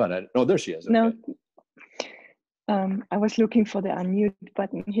off or what? Oh, there she is. Okay. No. I was looking for the unmute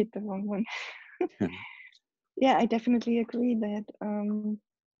button, hit the wrong one. Yeah, I definitely agree that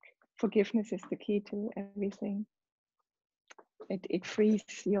forgiveness is the key to everything. It frees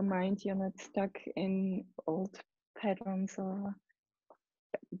your mind. You're not stuck in old patterns, or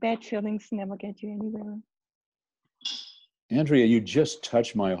bad feelings never get you anywhere. Andrea, you just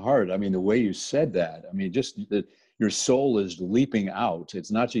touched my heart. I mean, the way you said that, I mean, just that your soul is leaping out.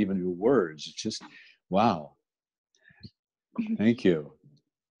 It's not even your words. It's just, wow. Thank you.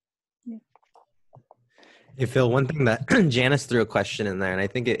 Hey, Phil, one thing that Janice threw a question in there, and I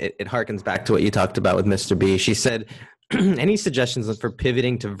think it harkens back to what you talked about with Mr. B. She said, any suggestions for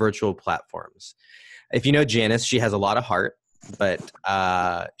pivoting to virtual platforms? If you know Janice, she has a lot of heart, but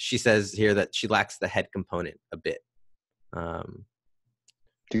she says here that she lacks the head component a bit.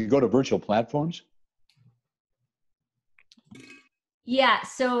 Do you go to virtual platforms? Yeah,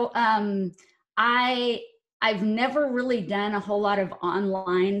 so I've never really done a whole lot of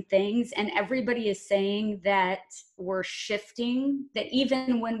online things, and everybody is saying that we're shifting, that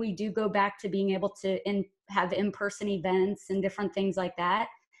even when we do go back to being able to have in-person events and different things like that,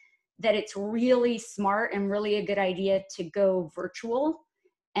 that it's really smart and really a good idea to go virtual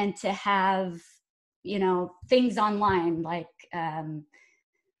and to have, you know, things online like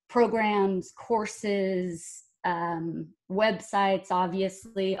programs, courses, websites,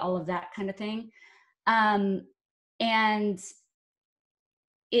 obviously, all of that kind of thing. And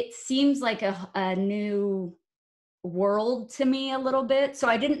it seems like a new world to me a little bit. So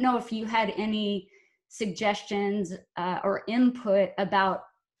I didn't know if you had any suggestions or input about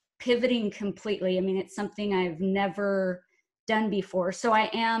pivoting completely. I mean, it's something I've never done before. So I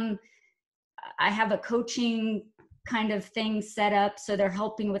have a coaching kind of thing set up, so they're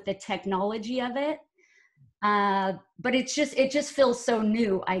helping with the technology of it. But it just feels so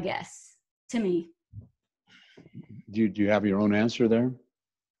new, I guess, to me. Do you have your own answer there?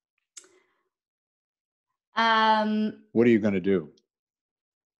 What are you going to do?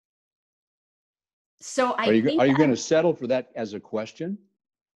 So are you going to settle for that as a question?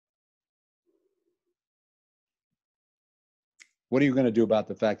 What are you going to do about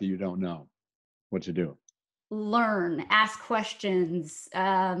the fact that you don't know what to do? Learn, ask questions,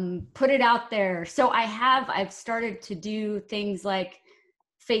 put it out there. So I've started to do things like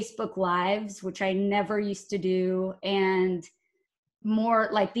Facebook Lives, which I never used to do, and more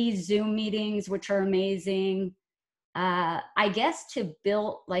like these Zoom meetings, which are amazing. I guess to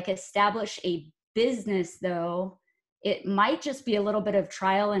establish a business, though, it might just be a little bit of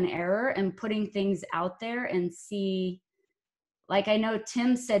trial and error and putting things out there and see. Like I know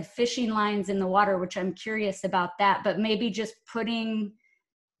Tim said fishing lines in the water, which I'm curious about that, but maybe just putting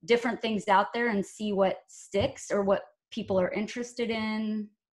different things out there and see what sticks or what people are interested in.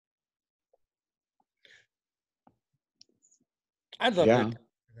 I'd love to do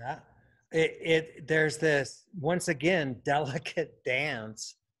that. There's this, once again, delicate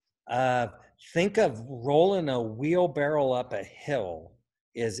dance. Think of rolling a wheelbarrow up a hill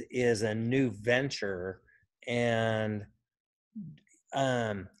is a new venture, and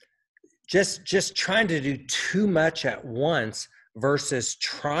just trying to do too much at once versus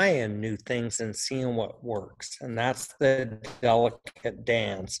trying new things and seeing what works. And that's the delicate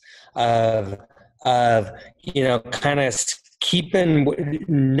dance of you know, kind of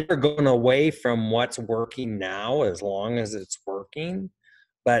never going away from what's working now as long as it's working,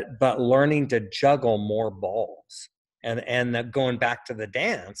 but learning to juggle more balls. And that going back to the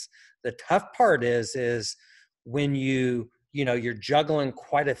dance, the tough part is when you're juggling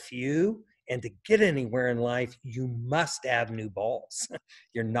quite a few, and to get anywhere in life, you must add new balls.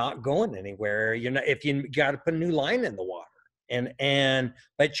 You're not going anywhere. If you got to put a new line in the water.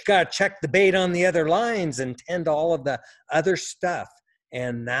 But you got to check the bait on the other lines and tend to all of the other stuff.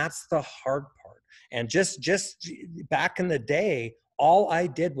 And that's the hard part. And just back in the day, all I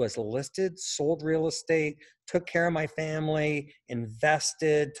did was sold real estate, took care of my family,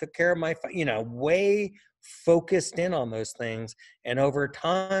 invested, took care of my, way focused in on those things. And over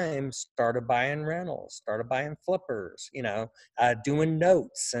time, started buying rentals, started buying flippers, doing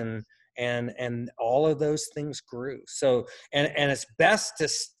notes, and all of those things grew. So, and it's best to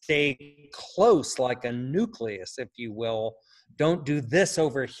stay close, like a nucleus, if you will. Don't do this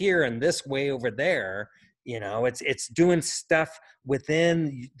over here and this way over there. It's doing stuff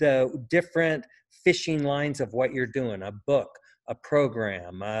within the different fishing lines of what you're doing, a book, a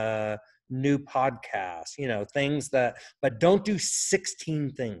program, a new podcast, things but don't do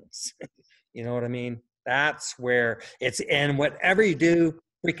 16 things. You know what I mean? That's where and whatever you do,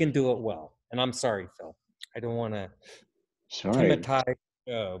 freaking do it well. And I'm sorry, Phil, I don't want to timatize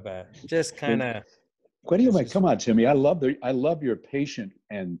but just kind of. What do you come on, Timmy? I love your patient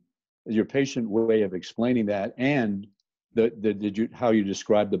way of explaining that, and how you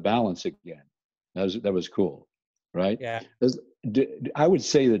described the balance again. That was cool, right? Yeah. I would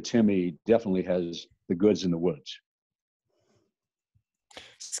say that Timmy definitely has the goods in the woods.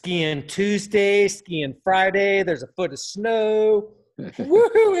 Skiing Tuesday, skiing Friday. There's a foot of snow.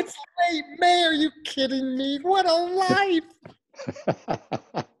 Woohoo! It's late May. Are you kidding me? What a life!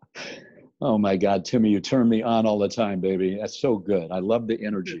 Oh my God, Timmy, you turn me on all the time, baby. That's so good. I love the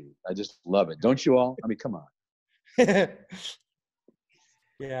energy. I just love it. Don't you all? I mean, come on.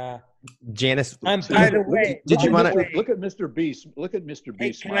 Yeah. Janice, by the way, did you want to look at Mr. Beast? Look at Mr.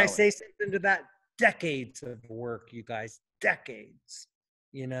 Beast. Hey, can I say something to that? Decades of work, you guys. Decades.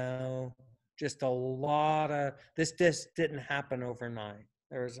 Just a lot of this. Just didn't happen overnight.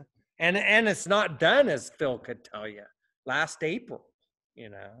 And it's not done, as Phil could tell you. Last April,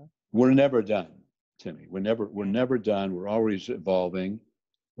 We're never done, Timmy. We're never done. We're always evolving.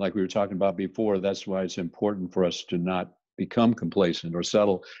 Like we were talking about before, that's why it's important for us to not become complacent or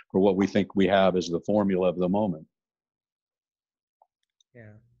settle for what we think we have as the formula of the moment.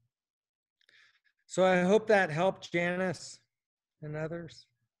 Yeah. So I hope that helped Janice and others.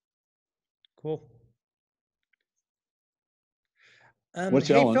 Cool. What's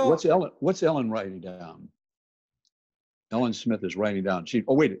Ellen writing down? Ellen Smith is writing down.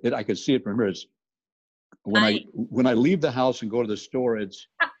 I could see it from hers. When I leave the house and go to the store, it's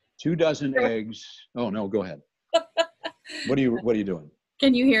 2 dozen eggs. Oh no, go ahead. What are you doing?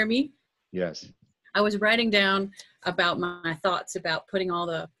 Can you hear me? Yes. I was writing down about my thoughts about putting all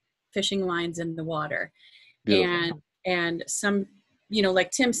the fishing lines in the water. Beautiful. And some,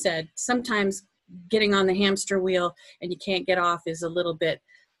 like Tim said, sometimes getting on the hamster wheel and you can't get off is a little bit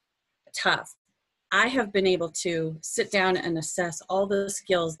tough. I have been able to sit down and assess all the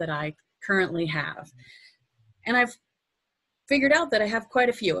skills that I currently have. And I've figured out that I have quite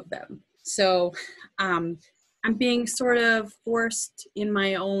a few of them. So I'm being sort of forced in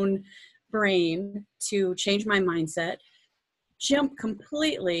my own brain to change my mindset, jump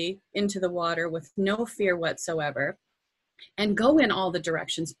completely into the water with no fear whatsoever, and go in all the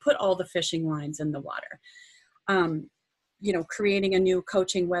directions, put all the fishing lines in the water. Creating a new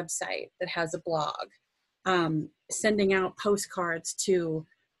coaching website that has a blog, sending out postcards to,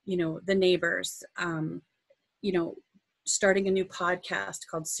 the neighbors, starting a new podcast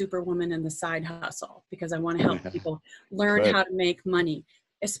called Superwoman and the Side Hustle, because I want to help people learn how to make money,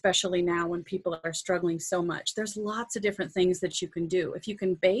 especially now when people are struggling so much. There's lots of different things that you can do. If you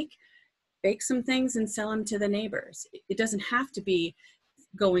can bake some things and sell them to the neighbors. It doesn't have to be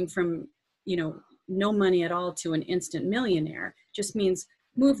going from, no money at all to an instant millionaire. It just means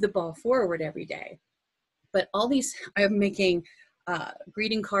move the ball forward every day. But all these, I'm making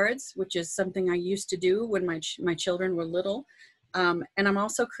greeting cards, which is something I used to do when my children were little. And I'm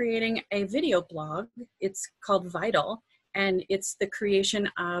also creating a video blog. It's called Vital, and it's the creation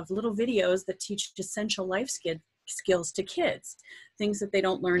of little videos that teach essential life skills to kids, things that they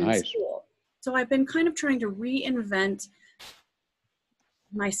don't learn in school. So I've been kind of trying to reinvent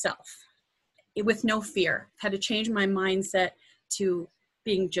myself with no fear. Had to change my mindset to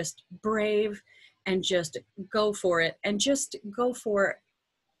being just brave and just go for it, and just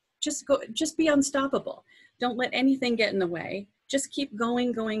be unstoppable. Don't let anything get in the way. Just keep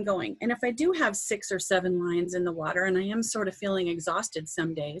going. And if I do have 6 or 7 lines in the water and I am sort of feeling exhausted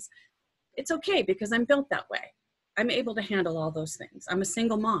some days, it's okay, because I'm built that way. I'm able to handle all those things. I'm a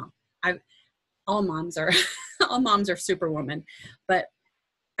single mom. All moms are superwoman, but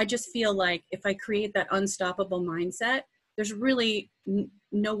I just feel like if I create that unstoppable mindset, there's really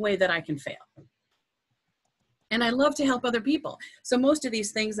no way that I can fail. And I love to help other people. So most of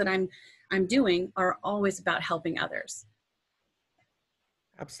these things that I'm doing are always about helping others.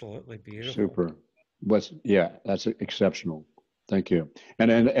 Absolutely beautiful. Super. That's exceptional. Thank you.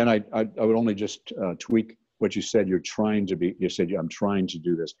 And I would only just tweak what you said, you said, I'm trying to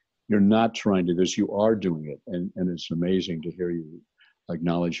do this. You're not trying to do this, you are doing it. And it's amazing to hear you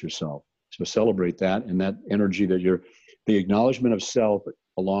acknowledge yourself. So celebrate that, and that energy that the acknowledgement of self,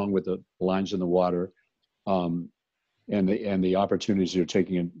 along with the lines in the water, and the opportunities you're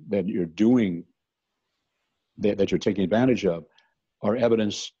taking, that you're doing, that you're taking advantage of, are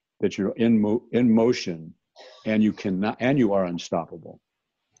evidence that you're in motion, and you are unstoppable.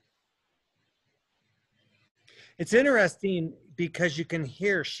 It's interesting because you can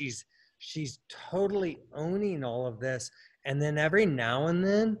hear she's totally owning all of this. And then every now and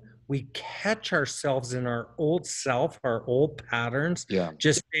then we catch ourselves in our old self, our old patterns,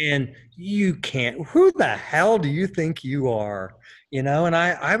 just saying, you can't, who the hell do you think you are? You know, and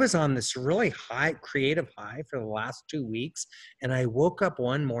I was on this really high creative high for the last 2 weeks. And I woke up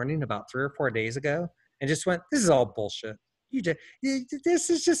one morning about 3 or 4 days ago and just went, this is all bullshit. This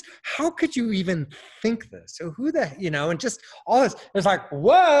is just, how could you even think this? So who the, you know, and just all this, it's like,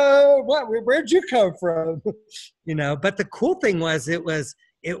 whoa, where'd you come from? You know, but the cool thing was, it was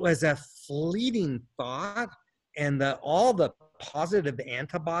a fleeting thought, and all the positive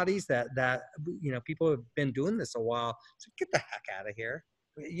antibodies that, you know, people have been doing this a while. So get the heck out of here.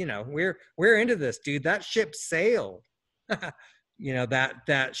 You know, we're into this, dude. That ship sailed. You know,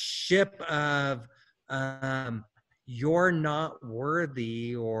 that ship of, you're not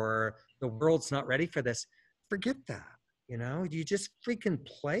worthy, or the world's not ready for this. Forget that. You know, you just freaking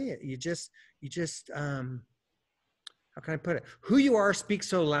play it. You just how can I put it? Who you are speaks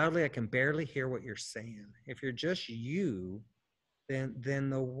so loudly I can barely hear what you're saying. If you're just you, then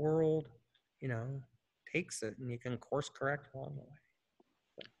the world, you know, takes it, and you can course correct along the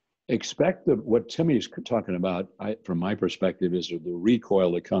way. Expect that what Timmy's talking about, from my perspective, is the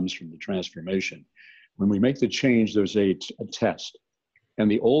recoil that comes from the transformation. When we make the change, there's a test. And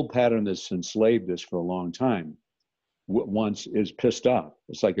the old pattern that's enslaved us for a long time once is pissed off.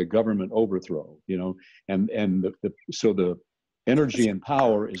 It's like a government overthrow, you know, and so the energy and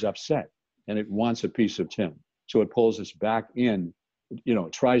power is upset, and it wants a piece of Tim. So it pulls us back in, you know,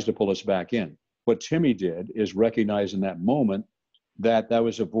 it tries to pull us back in. What Timmy did is recognize in that moment that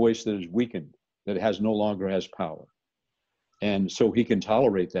was a voice that is weakened, that no longer has power. And so he can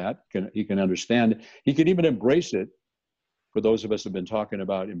tolerate that, he can understand, he can even embrace it. For those of us who have been talking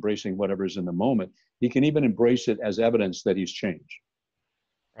about embracing whatever's in the moment, he can even embrace it as evidence that he's changed.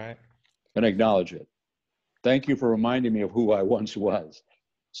 Right. And acknowledge it. Thank you for reminding me of who I once was.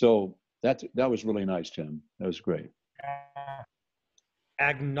 So that was really nice, Tim. That was great.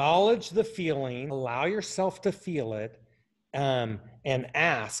 Acknowledge the feeling, allow yourself to feel it, and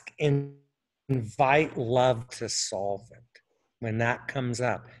ask, and invite love to solve it. When that comes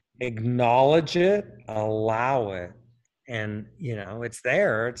up, acknowledge it, allow it, and, you know, it's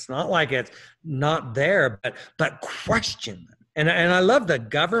there. It's not like it's not there, but question them. And I love the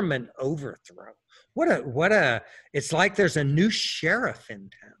government overthrow. What a it's like there's a new sheriff in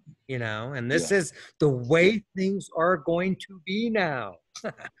town, you know, and this is the way things are going to be now.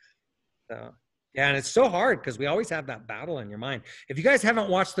 So yeah, and it's so hard because we always have that battle in your mind. If you guys haven't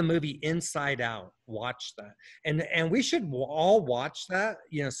watched the movie Inside Out, watch that. And we should all watch that,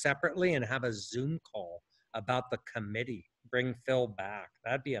 you know, separately, and have a Zoom call about the committee. Bring Phil back.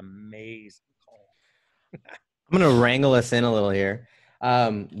 That'd be amazing call. I'm gonna wrangle us in a little here.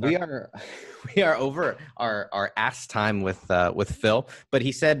 We are over our ask time with Phil, but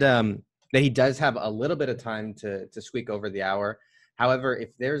he said that he does have a little bit of time to squeak over the hour. However,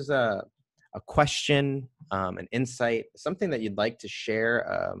 if there's a question, an insight, something that you'd like to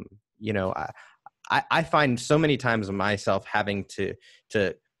share, you know, I find so many times myself having to,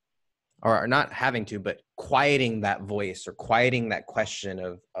 or not having to, but quieting that voice or quieting that question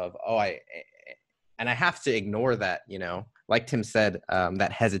of and I have to ignore that, you know, like Tim said,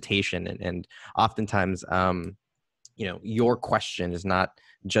 that hesitation, and oftentimes, you know, your question is not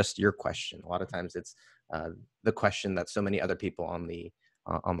just your question. A lot of times it's the question that so many other people on the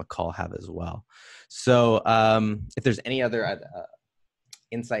call have as well. So if there's any other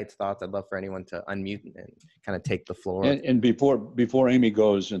insights, thoughts, I'd love for anyone to unmute and kind of take the floor. And before Amy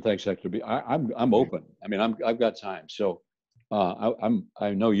goes, and thanks, Hector, I'm open. I mean, I've got time. So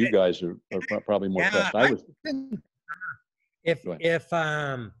I know you guys are probably more pressed. If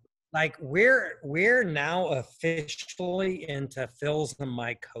like we're now officially into Phil's and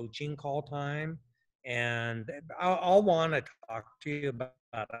my coaching call time, and I'll want to talk to you about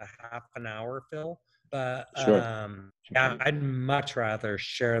a half an hour, Phil. But sure. Yeah, I'd much rather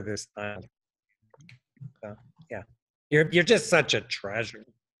share this time. So, yeah, you're just such a treasure,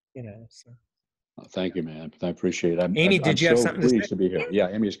 you know. So. Thank you, man. I appreciate it. Amy, did you have so something to pleased say? to be here. Yeah,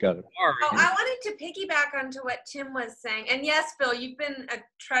 Amy's got it. Oh, I wanted to piggyback onto what Tim was saying. And yes, Phil, you've been a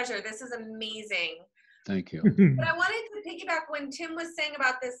treasure. This is amazing. Thank you. But I wanted to piggyback when Tim was saying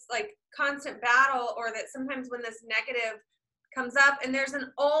about this like constant battle, or that sometimes when this negative comes up, and there's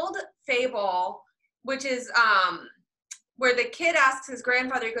an old fable, which is where the kid asks his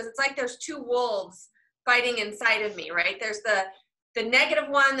grandfather, he goes, it's like there's two wolves fighting inside of me, right? There's the negative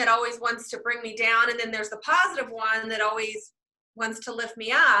one that always wants to bring me down, and then there's the positive one that always wants to lift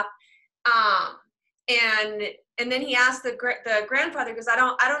me up. And then he asked the grandfather, because I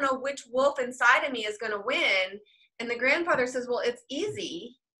don't know which wolf inside of me is going to win. And the grandfather says, well, it's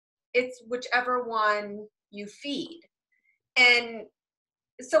easy. It's whichever one you feed. And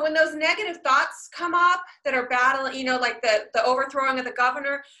so when those negative thoughts come up that are battling, you know, like the overthrowing of the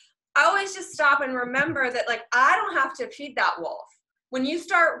governor, I always just stop and remember that, like, I don't have to feed that wolf. When you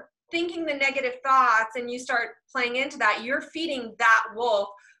start thinking the negative thoughts and you start playing into that, you're feeding that wolf.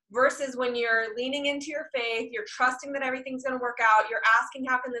 Versus when you're leaning into your faith, you're trusting that everything's going to work out, you're asking,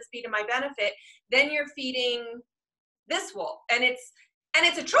 how can this be to my benefit? Then you're feeding this wolf. And it's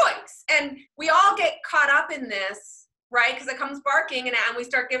a choice. And we all get caught up in this, right? Because it comes barking and we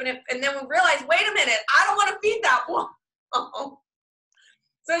start giving it, and then we realize, wait a minute, I don't want to feed that wolf.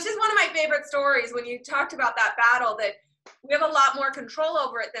 So it's just one of my favorite stories when you talked about that battle, that we have a lot more control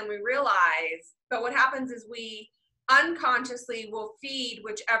over it than we realize. But what happens is we unconsciously will feed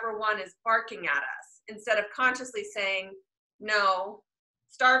whichever one is barking at us, instead of consciously saying, no,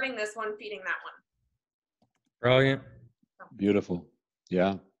 starving this one, feeding that one. Brilliant. Beautiful.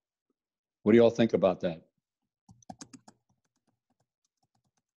 Yeah. What do you all think about that?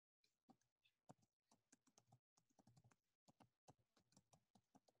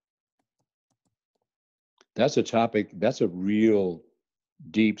 That's a topic, that's a real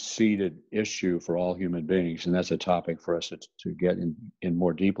deep-seated issue for all human beings, and that's a topic for us to get in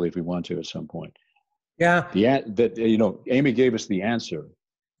more deeply if we want to at some point. Yeah. You know, Amy gave us the answer,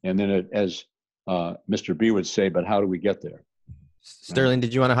 and then as Mr. B would say, but how do we get there? Sterling,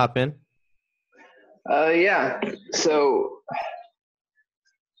 did you want to hop in? Yeah. So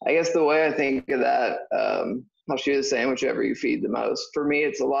I guess the way I think of that, how she was saying, whichever you feed the most. For me,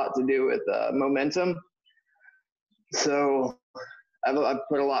 it's a lot to do with momentum. So I've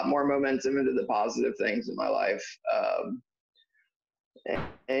put a lot more momentum into the positive things in my life.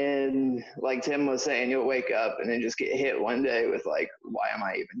 And like Tim was saying, you'll wake up and then just get hit one day with like, why am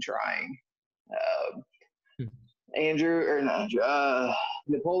I even trying?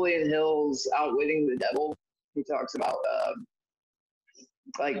 Napoleon Hill's Outwitting the Devil. He talks about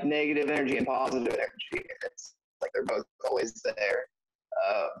like negative energy and positive energy. It's like they're both always there.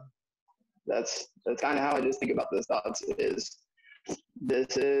 That's kind of how I just think about this thoughts is.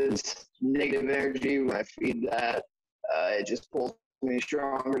 This is negative energy. When I feed that, it just pulls me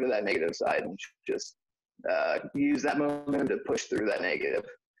stronger to that negative side, and just use that momentum to push through that negative.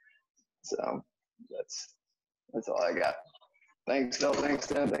 So that's all I got. Thanks, Phil. Thanks,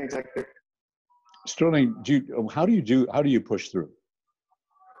 Tim. Thanks, Hector. Sterling, how do you push through?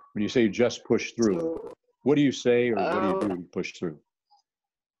 When you say just push through, what do you say, or what do you do to push through?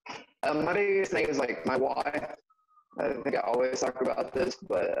 My biggest thing is like my why. I think I always talk about this,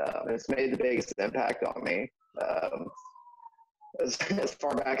 but it's made the biggest impact on me as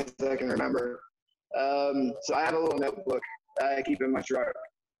far back as I can remember. So I have a little notebook I keep in my truck,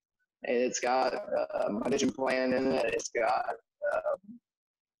 and it's got my vision plan in it. It's got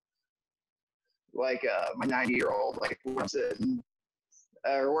my 90-year-old, like where I'm sitting,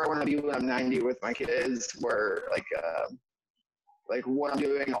 or where I want to be when I'm 90 with my kids, where like what I'm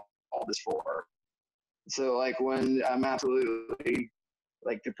doing all this for. So like when I'm absolutely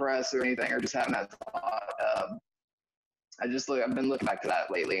like depressed or anything, or just having that thought, I've been looking back to that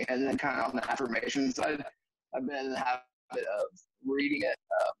lately. And then kind of on the affirmation side, I've been in the habit of reading it.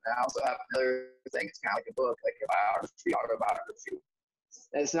 And I also have another thing. It's kind of like a book, like a autobiography.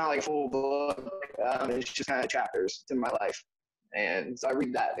 And it's not like a full book. It's just kind of chapters to my life. And so I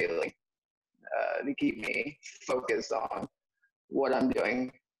read that daily to keep me focused on what I'm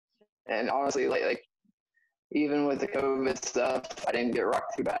doing. And honestly, like even with the COVID stuff, I didn't get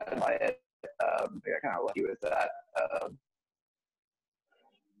rocked too bad by it. I got kind of lucky with that.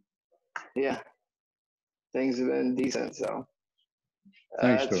 Yeah, things have been decent. So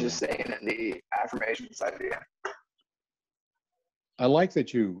it's just staying in the affirmation side. Yeah. I like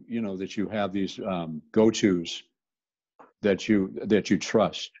that you have these go-tos that you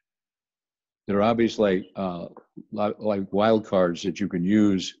trust. They're obviously like wild cards that you can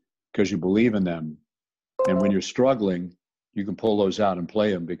use because you believe in them. And when you're struggling, you can pull those out and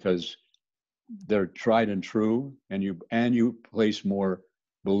play them because they're tried and true, and you place more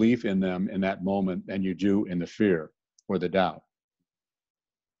belief in them in that moment than you do in the fear or the doubt.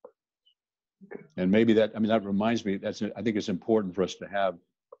 And maybe that, I mean, that reminds me, I think it's important for us to have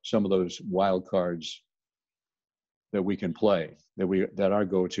some of those wild cards that we can play, that are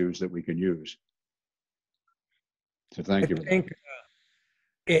go-tos that we can use. So thank you. I think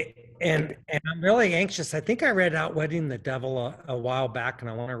and I'm really anxious. I think I read Outwitting the Devil a while back, and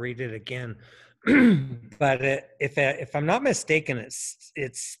I want to read it again. But if I'm not mistaken,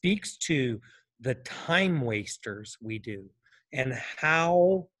 it speaks to the time wasters we do, and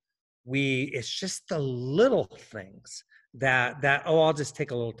how it's just the little things that oh, I'll just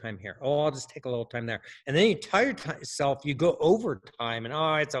take a little time here, oh, I'll just take a little time there, and then you tell yourself, you go over time, and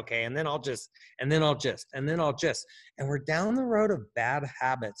oh, it's okay, and then I'll just, and we're down the road of bad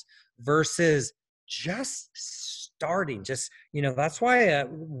habits versus just starting. Just, that's why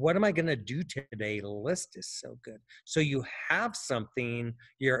what am I going to do today list is so good. So you have something,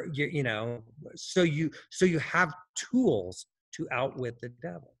 so you have tools to outwit the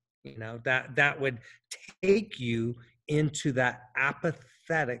devil, that would take you into that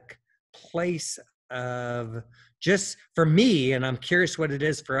apathetic place of, just for me, and I'm curious what it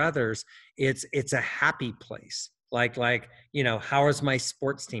is for others, it's a happy place. Like, how is my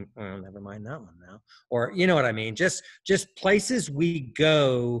sports team? Oh, never mind that one now. Or, you know what I mean? Just places we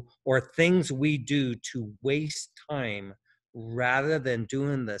go or things we do to waste time rather than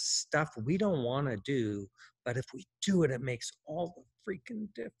doing the stuff we don't want to do. But if we do it, it makes all the freaking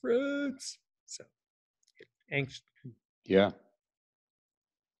difference. So, anxious. Yeah.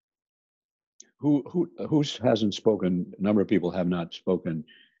 Who hasn't spoken? A number of people have not spoken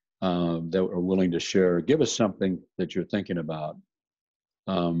that are willing to share. Give us something that you're thinking about,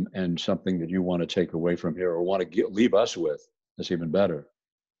 and something that you want to take away from here or want to leave us with. That's even better.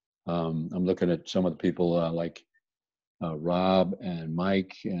 I'm looking at some of the people like Rob and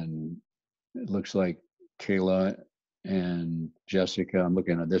Mike, and it looks like Kayla and Jessica. I'm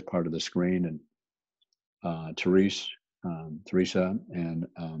looking at this part of the screen, and Teresa, and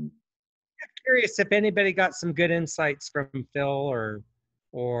I'm curious if anybody got some good insights from Phil,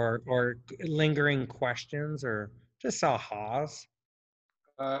 or lingering questions, or just ahas.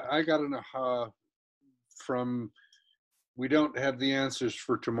 I got an aha from, we don't have the answers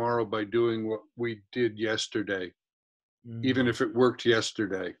for tomorrow by doing what we did yesterday, even if it worked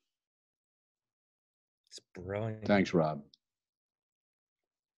yesterday. It's brilliant. Thanks, Rob.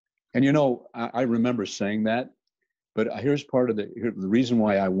 And I remember saying that, but here's part of the reason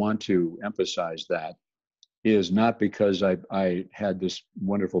why I want to emphasize that is not because I had this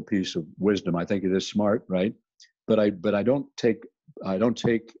wonderful piece of wisdom. I think it is smart, right? But I don't take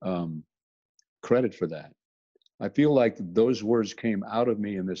credit for that. I feel like those words came out of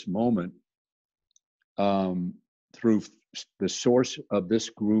me in this moment through the source of this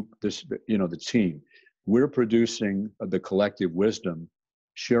group, the team. We're producing the collective wisdom,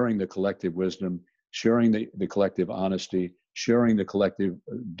 sharing the collective wisdom, sharing the collective honesty, sharing the collective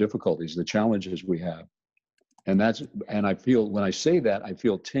difficulties, the challenges we have. And I feel, when I say that, I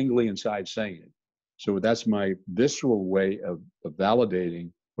feel tingly inside saying it. So that's my visceral way of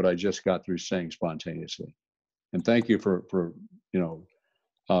validating what I just got through saying spontaneously. And thank you for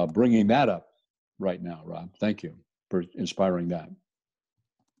bringing that up right now, Rob. Thank you for inspiring that.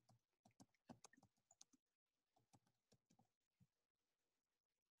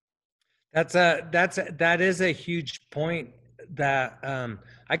 That is a huge point that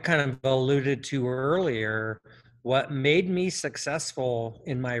I kind of alluded to earlier. What made me successful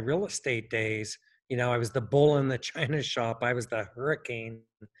in my real estate days, I was the bull in the china shop. I was the hurricane.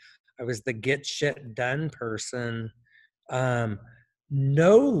 I was the get shit done person.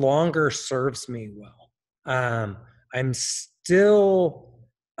 No longer serves me well. I'm still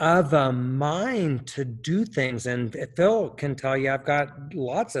of a mind to do things, and Phil can tell you I've got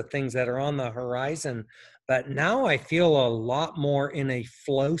lots of things that are on the horizon, but now I feel a lot more in a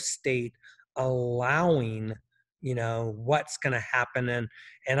flow state, allowing what's going to happen,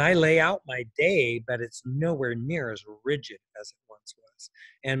 and I lay out my day, but it's nowhere near as rigid as it once was.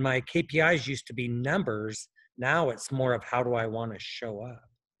 And my KPIs used to be numbers. Now it's more of how do I want to show up,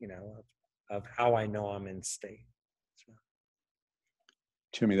 of how I know I'm in state. So.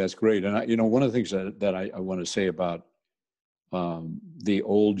 Timmy, that's great. And one of the things that I want to say about the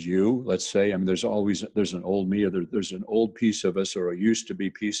old you, let's say, I mean, there's an old me, or there's an old piece of us, or a used to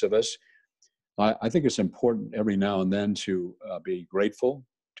be piece of us. I think it's important every now and then to be grateful,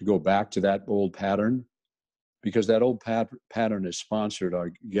 to go back to that old pattern, because that old pattern has sponsored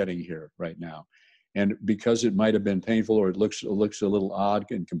our getting here right now. And because it might have been painful, or it looks a little odd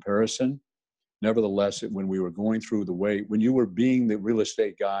in comparison, nevertheless, when we were going through when you were being the real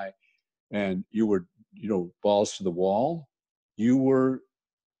estate guy and you were, balls to the wall, you were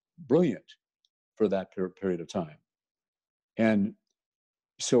brilliant for that period of time. And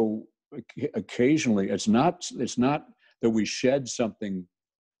so occasionally it's not that we shed something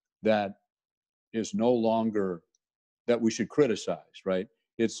that is no longer that we should criticize, right?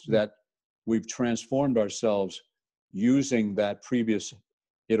 It's that we've transformed ourselves using that previous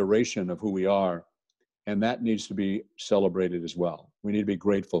iteration of who we are, and that needs to be celebrated as well. We need to be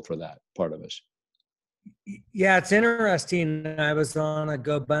grateful for that part of us. Yeah, it's interesting. I was on a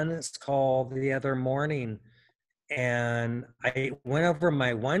GoBundance call the other morning, and I went over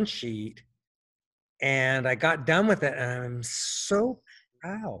my one sheet, and I got done with it, and I'm so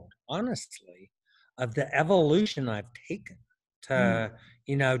proud, honestly, of the evolution I've taken to,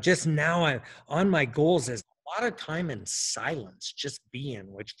 just now I'm on my goals is a lot of time in silence, just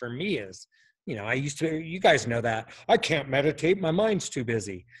being, which for me is, you guys know that I can't meditate. My mind's too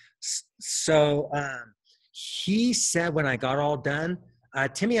busy. So he said, when I got all done,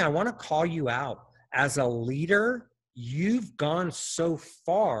 Timmy, I want to call you out as a leader. You've gone so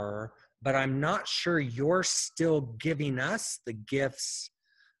far, but I'm not sure you're still giving us the gifts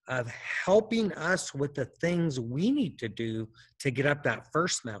of helping us with the things we need to do to get up that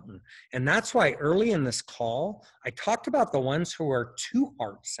first mountain. And that's why early in this call, I talked about the ones who are too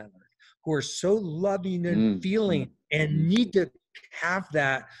heart-centered, who are so loving and feeling and need to have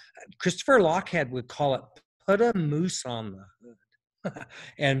that. Christopher Lochhead would call it, put a moose on the hood.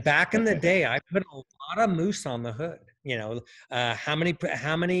 And back in the day, I put a lot of moose on the hood. How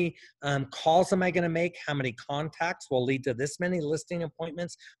many calls am I going to make? How many contacts will lead to this many listing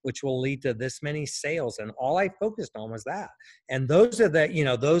appointments, which will lead to this many sales? And all I focused on was that. And those are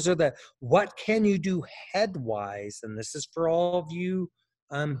the what can you do headwise? And this is for all of you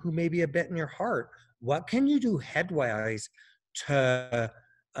who may be a bit in your heart. What can you do headwise to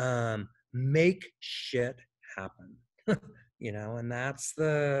make shit happen? And that's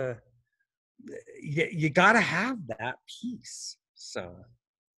you got to have that piece. So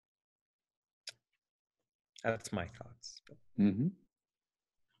that's my thoughts. Mm-hmm.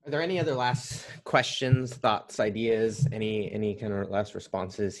 Are there any other last questions, thoughts, ideas, any kind of last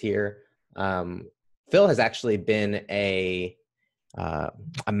responses here? Phil has actually been a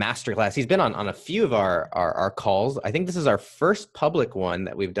masterclass. He's been on a few of our calls. I think this is our first public one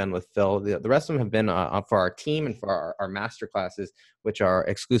that we've done with Phil. The rest of them have been for our team and for our masterclasses, which are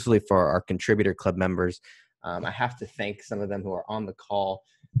exclusively for our contributor club members. I have to thank some of them who are on the call: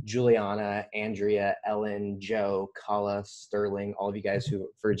 Juliana, Andrea, Ellen, Joe, Kala, Sterling, all of you guys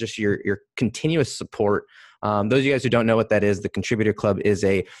for just your continuous support. Those of you guys who don't know what that is, the Contributor Club is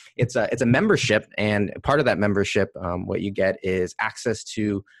it's a membership, and part of that membership, what you get is access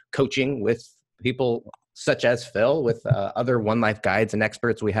to coaching with people such as Phil, with other One Life guides and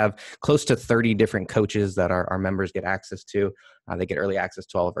experts. We have close to 30 different coaches that our members get access to. They get early access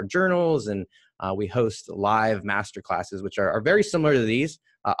to all of our journals, and we host live master classes, which are very similar to these,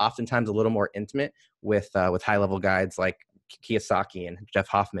 oftentimes a little more intimate with high-level guides like Kiyosaki and Jeff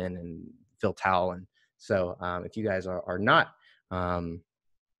Hoffman and Phil Towle. And so if you guys are not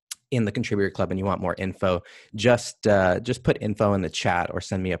in the Contributor Club and you want more info, just put info in the chat or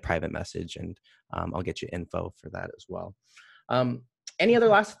send me a private message, and I'll get you info for that as well. Any other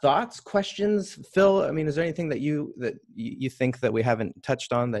last thoughts, questions, Phil? I mean, is there anything that you think that we haven't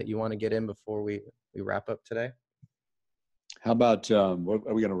touched on that you want to get in before we wrap up today? How about, are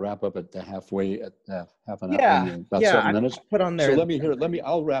we going to wrap up at the halfway, at half an hour? Yeah, about 7 minutes? Put on there. So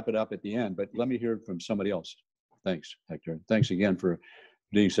I'll wrap it up at the end, but let me hear from somebody else. Thanks, Hector. Thanks again for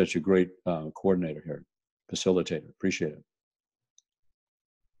being such a great coordinator here, facilitator. Appreciate it.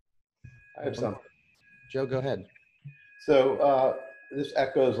 I have something. Joe, go ahead. So this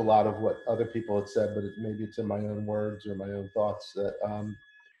echoes a lot of what other people had said, but maybe it's in my own words or my own thoughts that,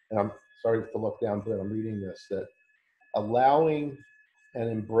 and I'm sorry to look down, but I'm reading this, that allowing and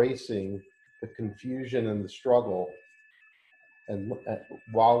embracing the confusion and the struggle and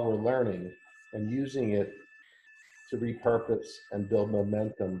while we're learning, and using it to repurpose and build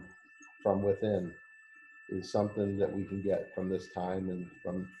momentum from within is something that we can get from this time and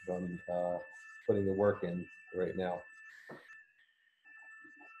from putting the work in right now.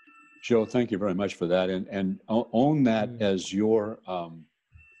 Joe, thank you very much for that. And own that as your,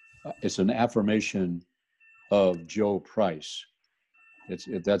 it's an affirmation of Joe Price.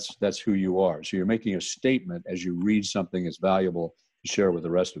 That's who you are. So you're making a statement as you read something that's valuable to share with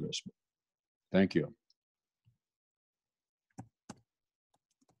the rest of us. Thank you.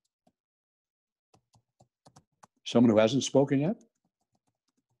 Someone who hasn't spoken yet?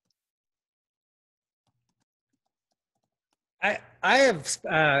 I have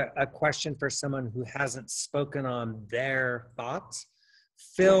a question for someone who hasn't spoken on their thoughts.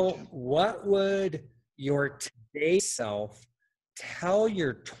 Phil, what would your today self tell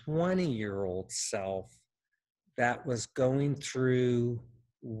your 20-year-old self that was going through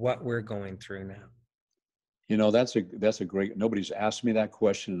what we're going through now? You know, that's a great, nobody's asked me that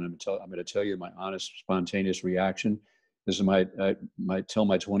question, and I'm going to tell you my honest, spontaneous reaction. This is I might tell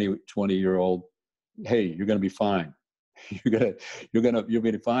my 20-year-old, hey, you're going to be fine. You're going to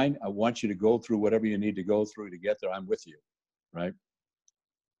be fine. I want you to go through whatever you need to go through to get there. I'm with you, right?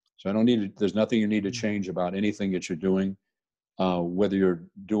 So I don't need to, there's nothing you need to change about anything that you're doing, whether you're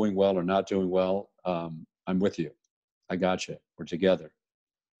doing well or not doing well. I'm with you. I got you. We're together.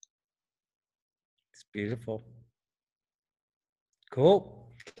 It's beautiful.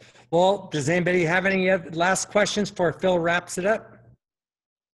 Cool. Well, does anybody have any last questions before Phil wraps it up?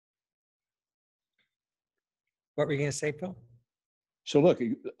 What were you going to say, Phil? So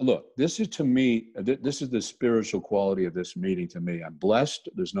look, this is, to me, this is the spiritual quality of this meeting to me. I'm blessed.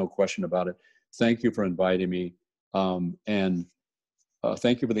 There's no question about it. Thank you for inviting me. And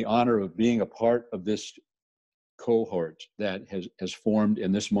thank you for the honor of being a part of this cohort that has formed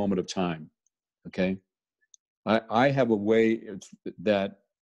in this moment of time. Okay. I have a way that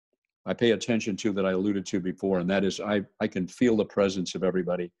I pay attention to that I alluded to before, and that is I can feel the presence of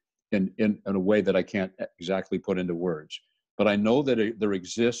everybody in a way that I can't exactly put into words. But I know that there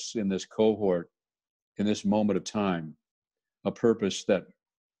exists in this cohort, in this moment of time, a purpose that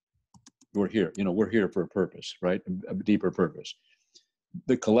we're here. You know, we're here for a purpose, right? A deeper purpose.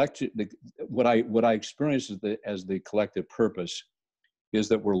 The collective, what I experience as the collective purpose is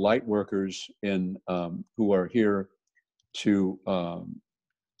that we're light workers who are here to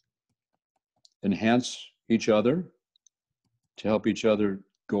enhance each other, to help each other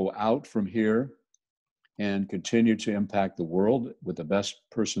go out from here and continue to impact the world with the best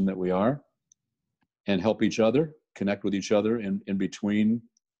person that we are, and help each other, connect with each other in between,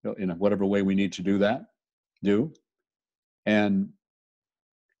 in whatever way we need to do. And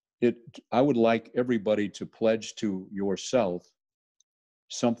I would like everybody to pledge to yourself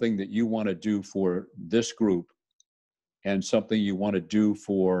something that you want to do for this group, and something you want to do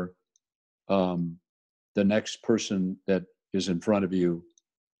for the next person that is in front of you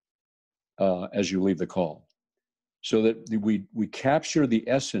as you leave the call, so that we capture the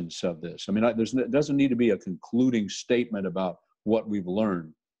essence of this. I mean, it doesn't need to be a concluding statement about what we've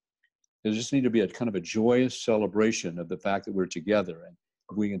learned. There just need to be a kind of a joyous celebration of the fact that we're together. And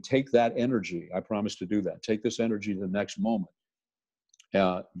if we can take that energy, I promise to do that, take this energy to the next moment,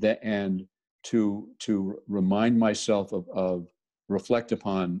 and to remind myself of reflect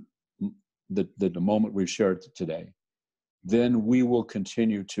upon the moment we've shared today, then we will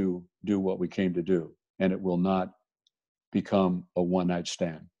continue to do what we came to do, and it will not become a one-night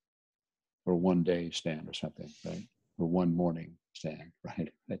stand or one-day stand or something, right? Or one morning stand,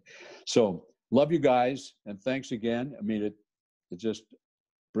 right? So love you guys, and thanks again. I mean, it just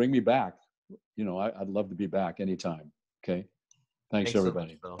bring me back. You know, I'd love to be back anytime. Okay. Thanks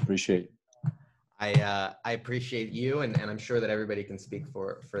everybody. So much, appreciate it. I appreciate you, and I'm sure that everybody can speak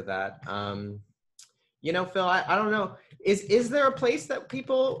for that. You know, Phil, I don't know. Is there a place that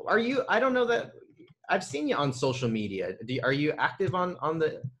people I don't know that I've seen you on social media. Are you active on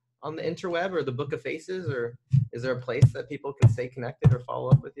the interweb or the Book of Faces, or is there a place that people can stay connected or follow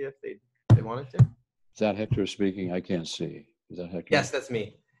up with you if they wanted to? Is that Hector speaking? I can't see. Is that Hector? Yes, that's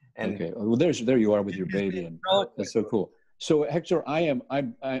me. And okay. Well, there you are with your baby, and that's so cool. So Hector, I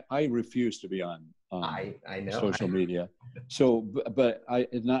refuse to be on I know social media. So, but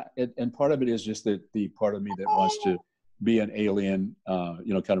and part of it is just the part of me that wants to be an alien,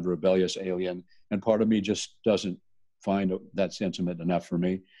 you know, kind of a rebellious alien, and part of me just doesn't find that's intimate enough for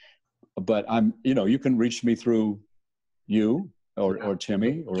me. But you know, you can reach me through you or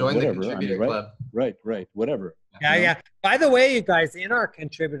Timmy or join whatever. the contributor club. Right, whatever. Yeah. By the way, you guys, in our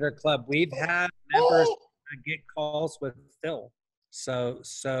contributor club, we've had members get calls with Phil. So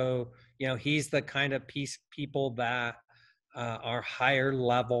you know, he's the kind of people that our higher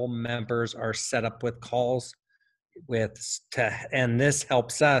level members are set up with calls with, and this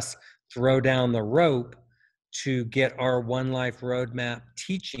helps us throw down the rope to get our One Life Roadmap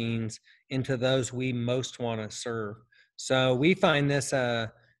teachings into those we most want to serve. So we find this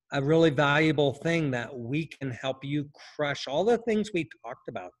a really valuable thing, that we can help you crush all the things we talked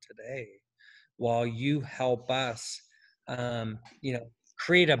about today, while you help us, you know,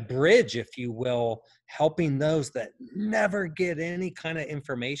 create a bridge, if you will, helping those that never get any kind of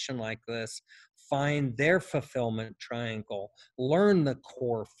information like this find their fulfillment triangle, learn the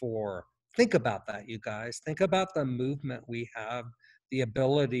core four. Think about that, you guys. Think about the movement we have the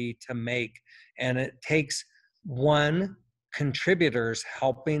ability to make. And it takes, one, contributors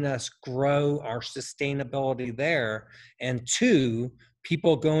helping us grow our sustainability there, and two,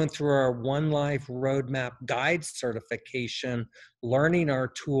 people going through our One Life Roadmap Guide certification, learning our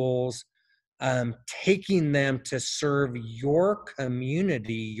tools, taking them to serve your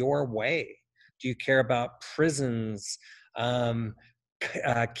community your way. Do you care about prisons,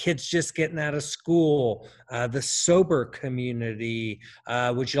 kids just getting out of school, the sober community?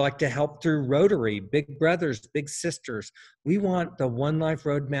 Would you like to help through Rotary, Big Brothers, Big Sisters? We want the One Life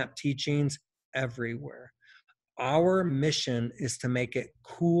Roadmap teachings everywhere. Our mission is to make it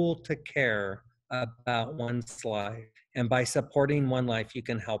cool to care about one's life. And by supporting One Life, you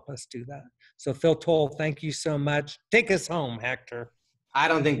can help us do that. So Phil Towle, thank you so much. Take us home, Hector. I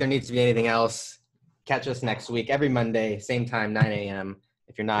don't think there needs to be anything else. Catch us next week, every Monday, same time, 9 a.m.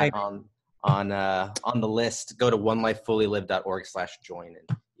 If you're not on the list, go to onelifefullylived.org/join and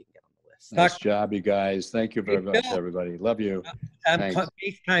you can get on the list. Nice job, you guys. Thank you very much, everybody. Love you.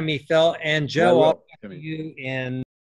 FaceTime me, Phil, and Joe. I'll talk to you in